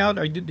checking out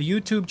the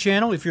YouTube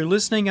channel. If you're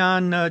listening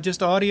on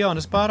just audio on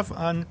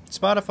Spotify,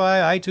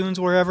 iTunes,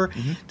 wherever,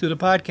 to the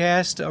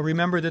podcast,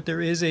 remember that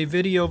there is a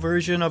video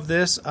version of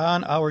this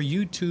on our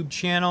YouTube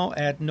channel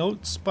at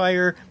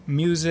Notespire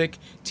Music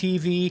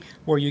TV,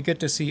 where you get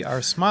to see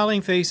our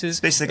smiling faces.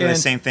 Basically the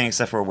same thing,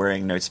 except for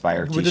wearing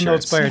Notespire t-shirts. With the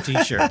Notespire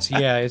t-shirts.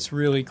 Yeah, it's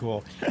really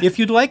cool. If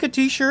you'd like a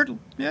t-shirt,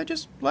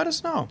 just let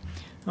us know.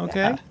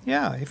 Okay?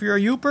 Yeah. If you're a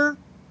Yooper,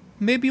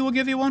 maybe we'll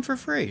give you one for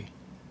free.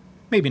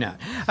 Maybe not.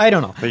 I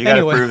don't know. But you got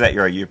to prove that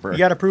you're a Yooper. You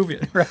got to prove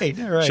it. Right.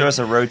 Show us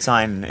a road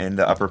sign in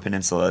the Upper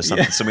Peninsula or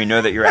something so we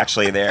know that you're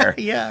actually there.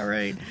 Yeah,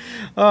 right.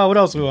 What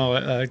else we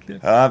want?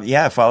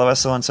 Follow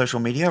us on social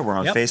media. We're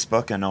on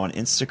Facebook and on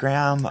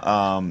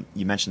Instagram.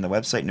 You mentioned the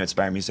website,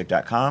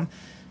 notespiremusic.com.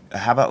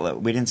 how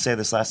about, we didn't say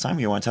this last time.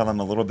 You want to tell them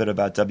a little bit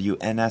about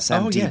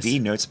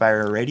WNSMDB,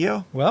 Notespire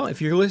Radio? Well,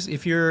 if you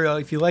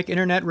like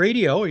internet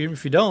radio, or even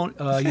if you don't,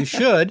 you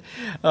should.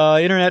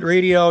 Internet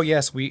radio,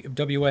 yes,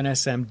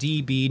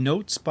 WNSMDB,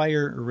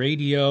 Notespire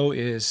Radio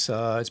is,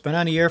 it's been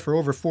on the air for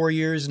over 4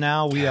 years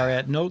now. We are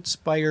at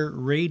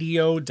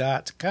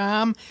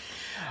notespireradio.com.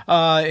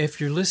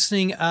 If you're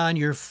listening on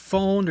your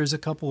phone, there's a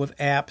couple of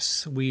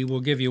apps. We will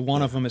give you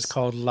one of them. It's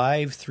called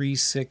Live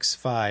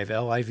 365,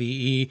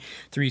 LIVE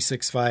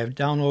 365.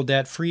 Download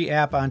that free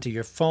app onto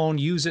your phone.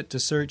 Use it to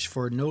search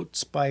for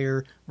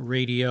Notespire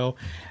Radio.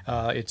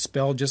 It's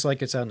spelled just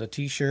like it's on the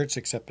T-shirts,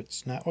 except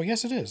it's not. Oh,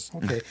 yes, it is.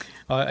 Okay.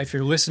 If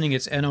you're listening,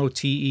 it's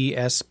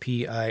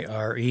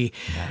NOTESPIRE,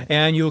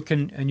 and you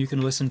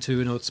can listen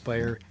to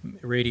Notespire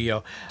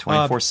Radio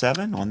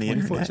 24/7 on the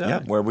internet.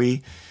 Yep, where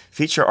we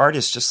feature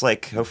artists just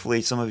like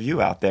hopefully some of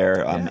you out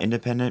there,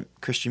 independent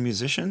Christian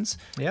musicians.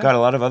 Yeah. Got a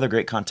lot of other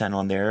great content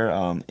on there.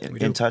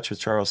 In Touch with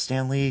Charles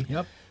Stanley.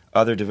 Yep.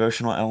 Other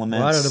devotional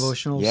elements. A lot of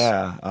devotionals.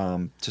 Yeah.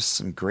 Just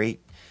some great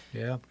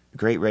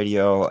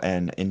radio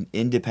and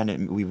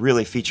independent. We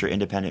really feature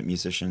independent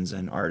musicians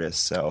and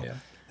artists. So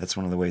that's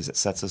one of the ways that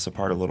sets us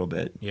apart a little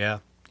bit. Yeah.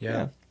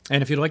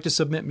 And if you'd like to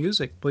submit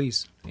music,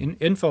 please,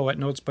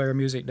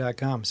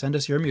 info@notespiremusic.com. Send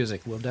us your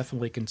music. We'll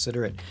definitely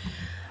consider it.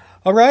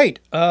 All right.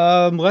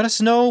 Let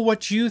us know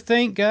what you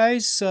think,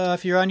 guys.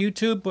 If you're on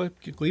YouTube,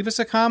 leave us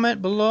a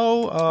comment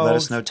below. Let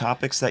us know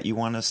topics that you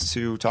want us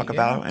to talk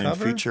about in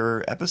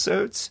future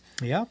episodes.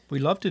 Yeah, we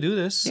love to do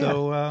this. Yeah.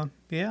 So,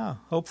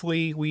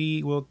 hopefully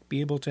we will be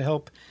able to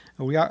help.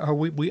 We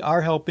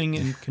are helping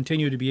and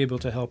continue to be able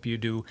to help you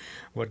do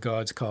what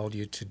God's called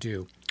you to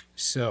do.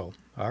 So,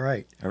 all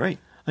right.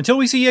 Until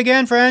we see you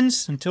again,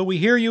 friends. Until we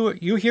hear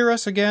you hear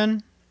us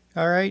again.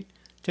 All right.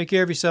 Take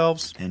care of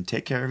yourselves. And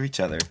take care of each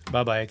other.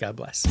 Bye-bye. God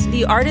bless.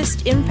 The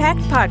Artist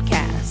Impact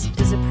Podcast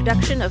is a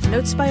production of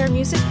Notespire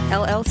Music,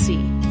 LLC.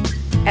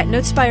 At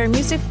Notespire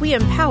Music, we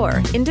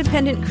empower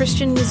independent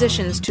Christian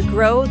musicians to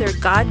grow their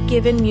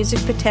God-given music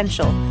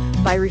potential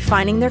by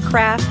refining their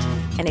craft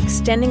and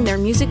extending their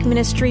music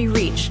ministry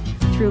reach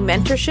through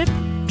mentorship,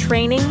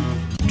 training,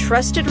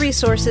 trusted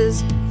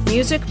resources,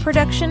 music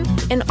production,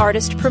 and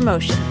artist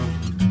promotion.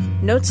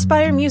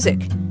 Notespire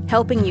Music,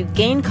 helping you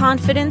gain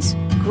confidence,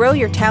 grow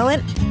your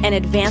talent, and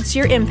advance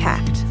your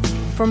impact.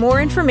 For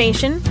more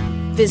information,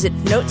 visit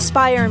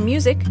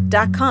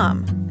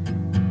notespiremusic.com.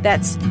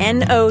 That's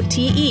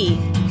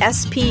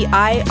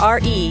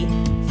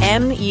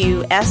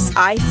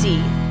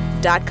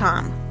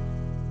NOTESPIREMUSIC.com.